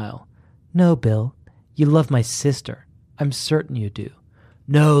smile. No, Bill, you love my sister. I'm certain you do.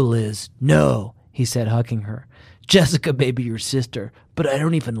 No, Liz, no, he said, hugging her. Jessica may be your sister, but I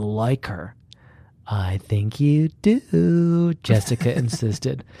don't even like her. I think you do, Jessica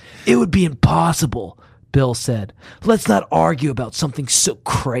insisted. It would be impossible, Bill said. Let's not argue about something so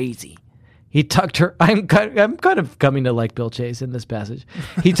crazy. He tucked her. I'm kind of coming to like Bill Chase in this passage.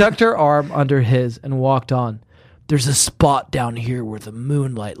 He tucked her arm under his and walked on. There's a spot down here where the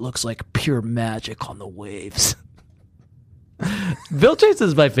moonlight looks like pure magic on the waves. Bill Chase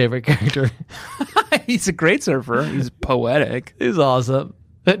is my favorite character. He's a great surfer. He's poetic. He's awesome.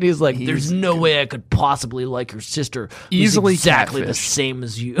 And he's like, there's no way I could possibly like your sister. Who's Easily exactly the catfish. same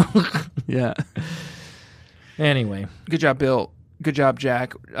as you. Yeah. Anyway. Good job, Bill. Good job,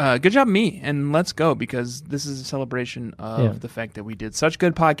 Jack. Good job, me. And let's go, because this is a celebration of the fact that we did such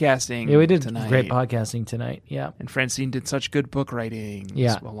good podcasting. Yeah, we did tonight. great podcasting tonight. Yeah. And Francine did such good book writing.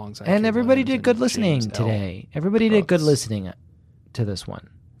 Yeah. Alongside And Kate everybody Williams did and good listening James L. today. Everybody did good listening to this one.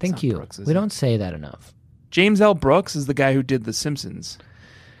 Thank not you. Brooks, is We it? don't say that enough. James L. Brooks is the guy who did The Simpsons.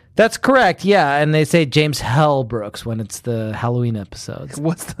 That's correct. Yeah, and they say James Hell Brooks when it's the Halloween episodes.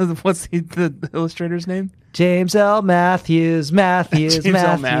 What's the illustrator's name? James L. Matthews. James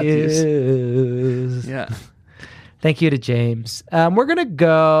L. Matthews. Yeah. Thank you to James. We're going to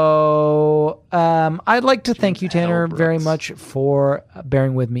go. I'd like to thank you, Tanner, Brooks. very much for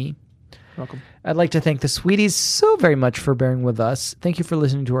bearing with me. Welcome. I'd like to thank the Sweeties so very much for bearing with us. Thank you for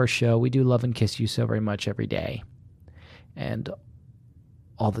listening to our show. We do love and kiss you so very much every day. And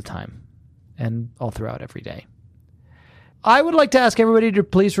all the time. And all throughout every day. I would like to ask everybody to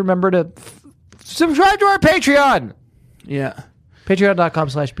please remember to subscribe to our Patreon. Yeah.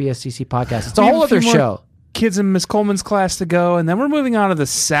 Patreon.com/BSCC podcast. It's a We have whole a few other more show. Kids in Miss Coleman's class to go, and then we're moving on to the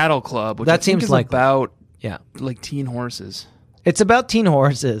Saddle Club, which That I think seems is likely. about Yeah. like teen horses. It's about teen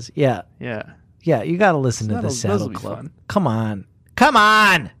horses. Yeah. Yeah. Yeah, you got to listen to That'll- the Saddle this'll be Club. fun. Come on. Come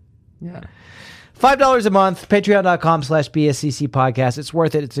on. Yeah. $5 a month, patreon.com/BSCC podcast. It's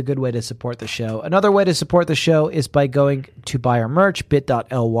worth it. It's a good way to support the show. Another way to support the show is by going to buy our merch,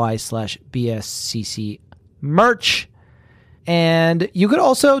 bit.ly/BSCC merch. And you could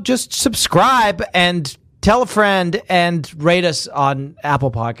also just subscribe and tell a friend and rate us on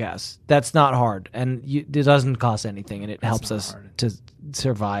Apple Podcasts. That's not hard. And it doesn't cost anything, and it helps not us hard. to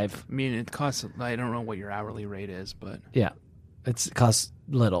survive. I mean, it costs, I don't know what your hourly rate is, but Yeah. It costs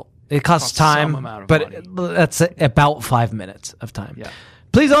little. It costs Costs some time, amount of but money. that's about 5 minutes of time. Yeah.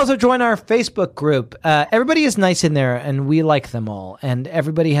 Please also join our Facebook group. Everybody is nice in there, and we like them all. And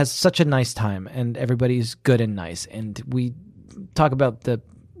everybody has such a nice time, and everybody's good and nice. And we talk about the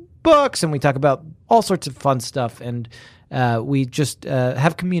books, and we talk about all sorts of fun stuff. And we just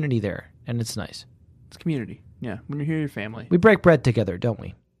have community there, and it's nice. it's community. Yeah. When you're here, your family. We break bread together, don't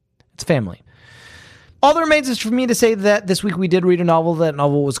we? It's family. All that remains is for me to say that this week we did read a novel. That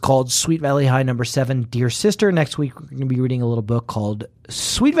novel was called Sweet Valley High No. 7, Dear Sister. Next week we're going to be reading a little book called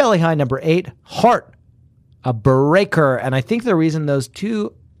Sweet Valley High No. 8, Heart, a Breaker. And I think the reason those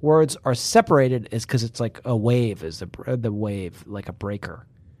two words are separated is because it's like a wave, is the wave, like a breaker.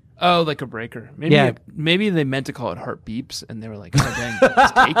 Oh, like a breaker. Maybe Yeah. maybe they meant to call it Heart Beeps, and they were like, oh, dang,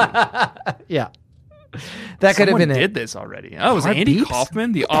 it's taken. Yeah. That could have Someone been did it. this already. Oh, it was Heart Andy Beeps?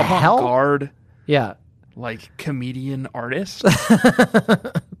 Kaufman, the What the hell? avant-garde, Yeah. like, comedian artist.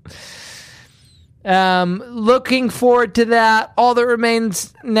 Looking forward to that. All that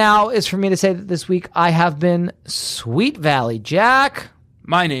remains now is for me to say that this week I have been Sweet Valley Jack.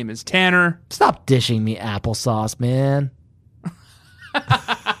 My name is Tanner. Stop dishing me applesauce, man.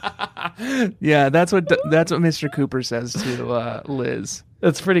 Yeah, that's what Mr. Cooper says to Liz.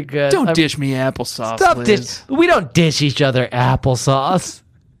 That's pretty good. Don't dish me applesauce, Stop Liz. We don't dish each other applesauce.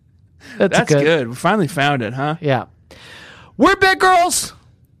 That's good. We finally found it, huh? Yeah. We're big girls.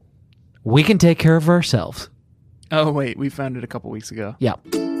 We can take care of ourselves. Oh, wait. We found it a couple weeks ago. Yeah.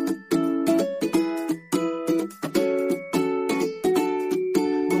 We're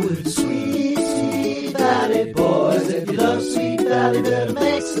the sweet, sweet Valley Boys. If you love Sweet Valley, better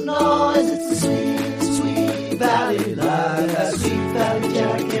make some noise. It's the sweet, sweet Valley Life. That Sweet Valley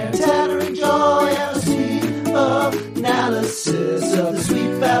Jack and Tanner and Joy, and a sweet analysis of the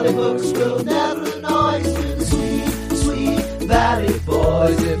Sweet Valley books will never annoy you. We're the sweet, sweet Valley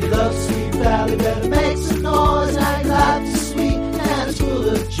Boys. If you love Sweet Valley, better make some noise. Now your life is sweet and it's full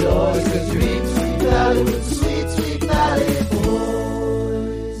of joy, 'cause you're in Sweet Valley with the sweet, sweet Valley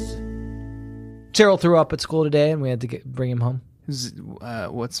Boys. Cheryl threw up at school today, and we had to bring him home.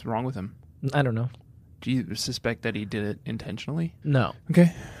 What's wrong with him? I don't know. Do you suspect that he did it intentionally? No.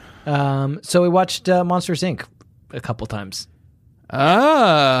 Okay. So we watched Monsters Inc. a couple times.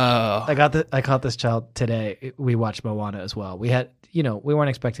 Oh. I caught this child today. We watched Moana as well. We had, we weren't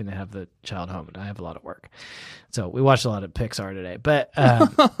expecting to have the child home, and I have a lot of work. So we watched a lot of Pixar today. But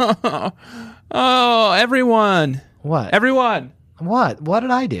oh, everyone. What? Everyone. What? What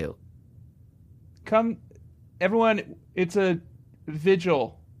did I do? Come, everyone, it's a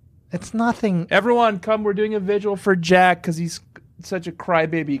vigil. It's nothing. Everyone, come, we're doing a vigil for Jack because he's such a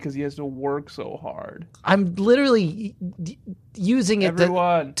crybaby because he has to work so hard. I'm literally using it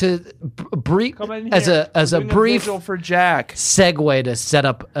to brief as a brief vigil for Jack segue to set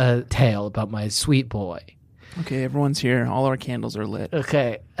up a tale about my sweet boy. Okay, everyone's here. All our candles are lit.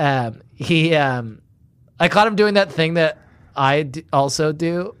 Okay, I caught him doing that thing that I also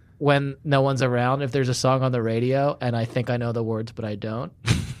do when no one's around. If there's a song on the radio and I think I know the words but I don't.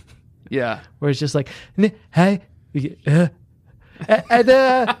 Yeah, where it's just like, hey, the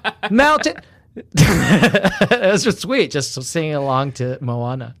mountain. It was just sweet, just singing along to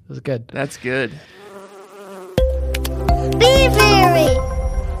Moana. It was good. That's good.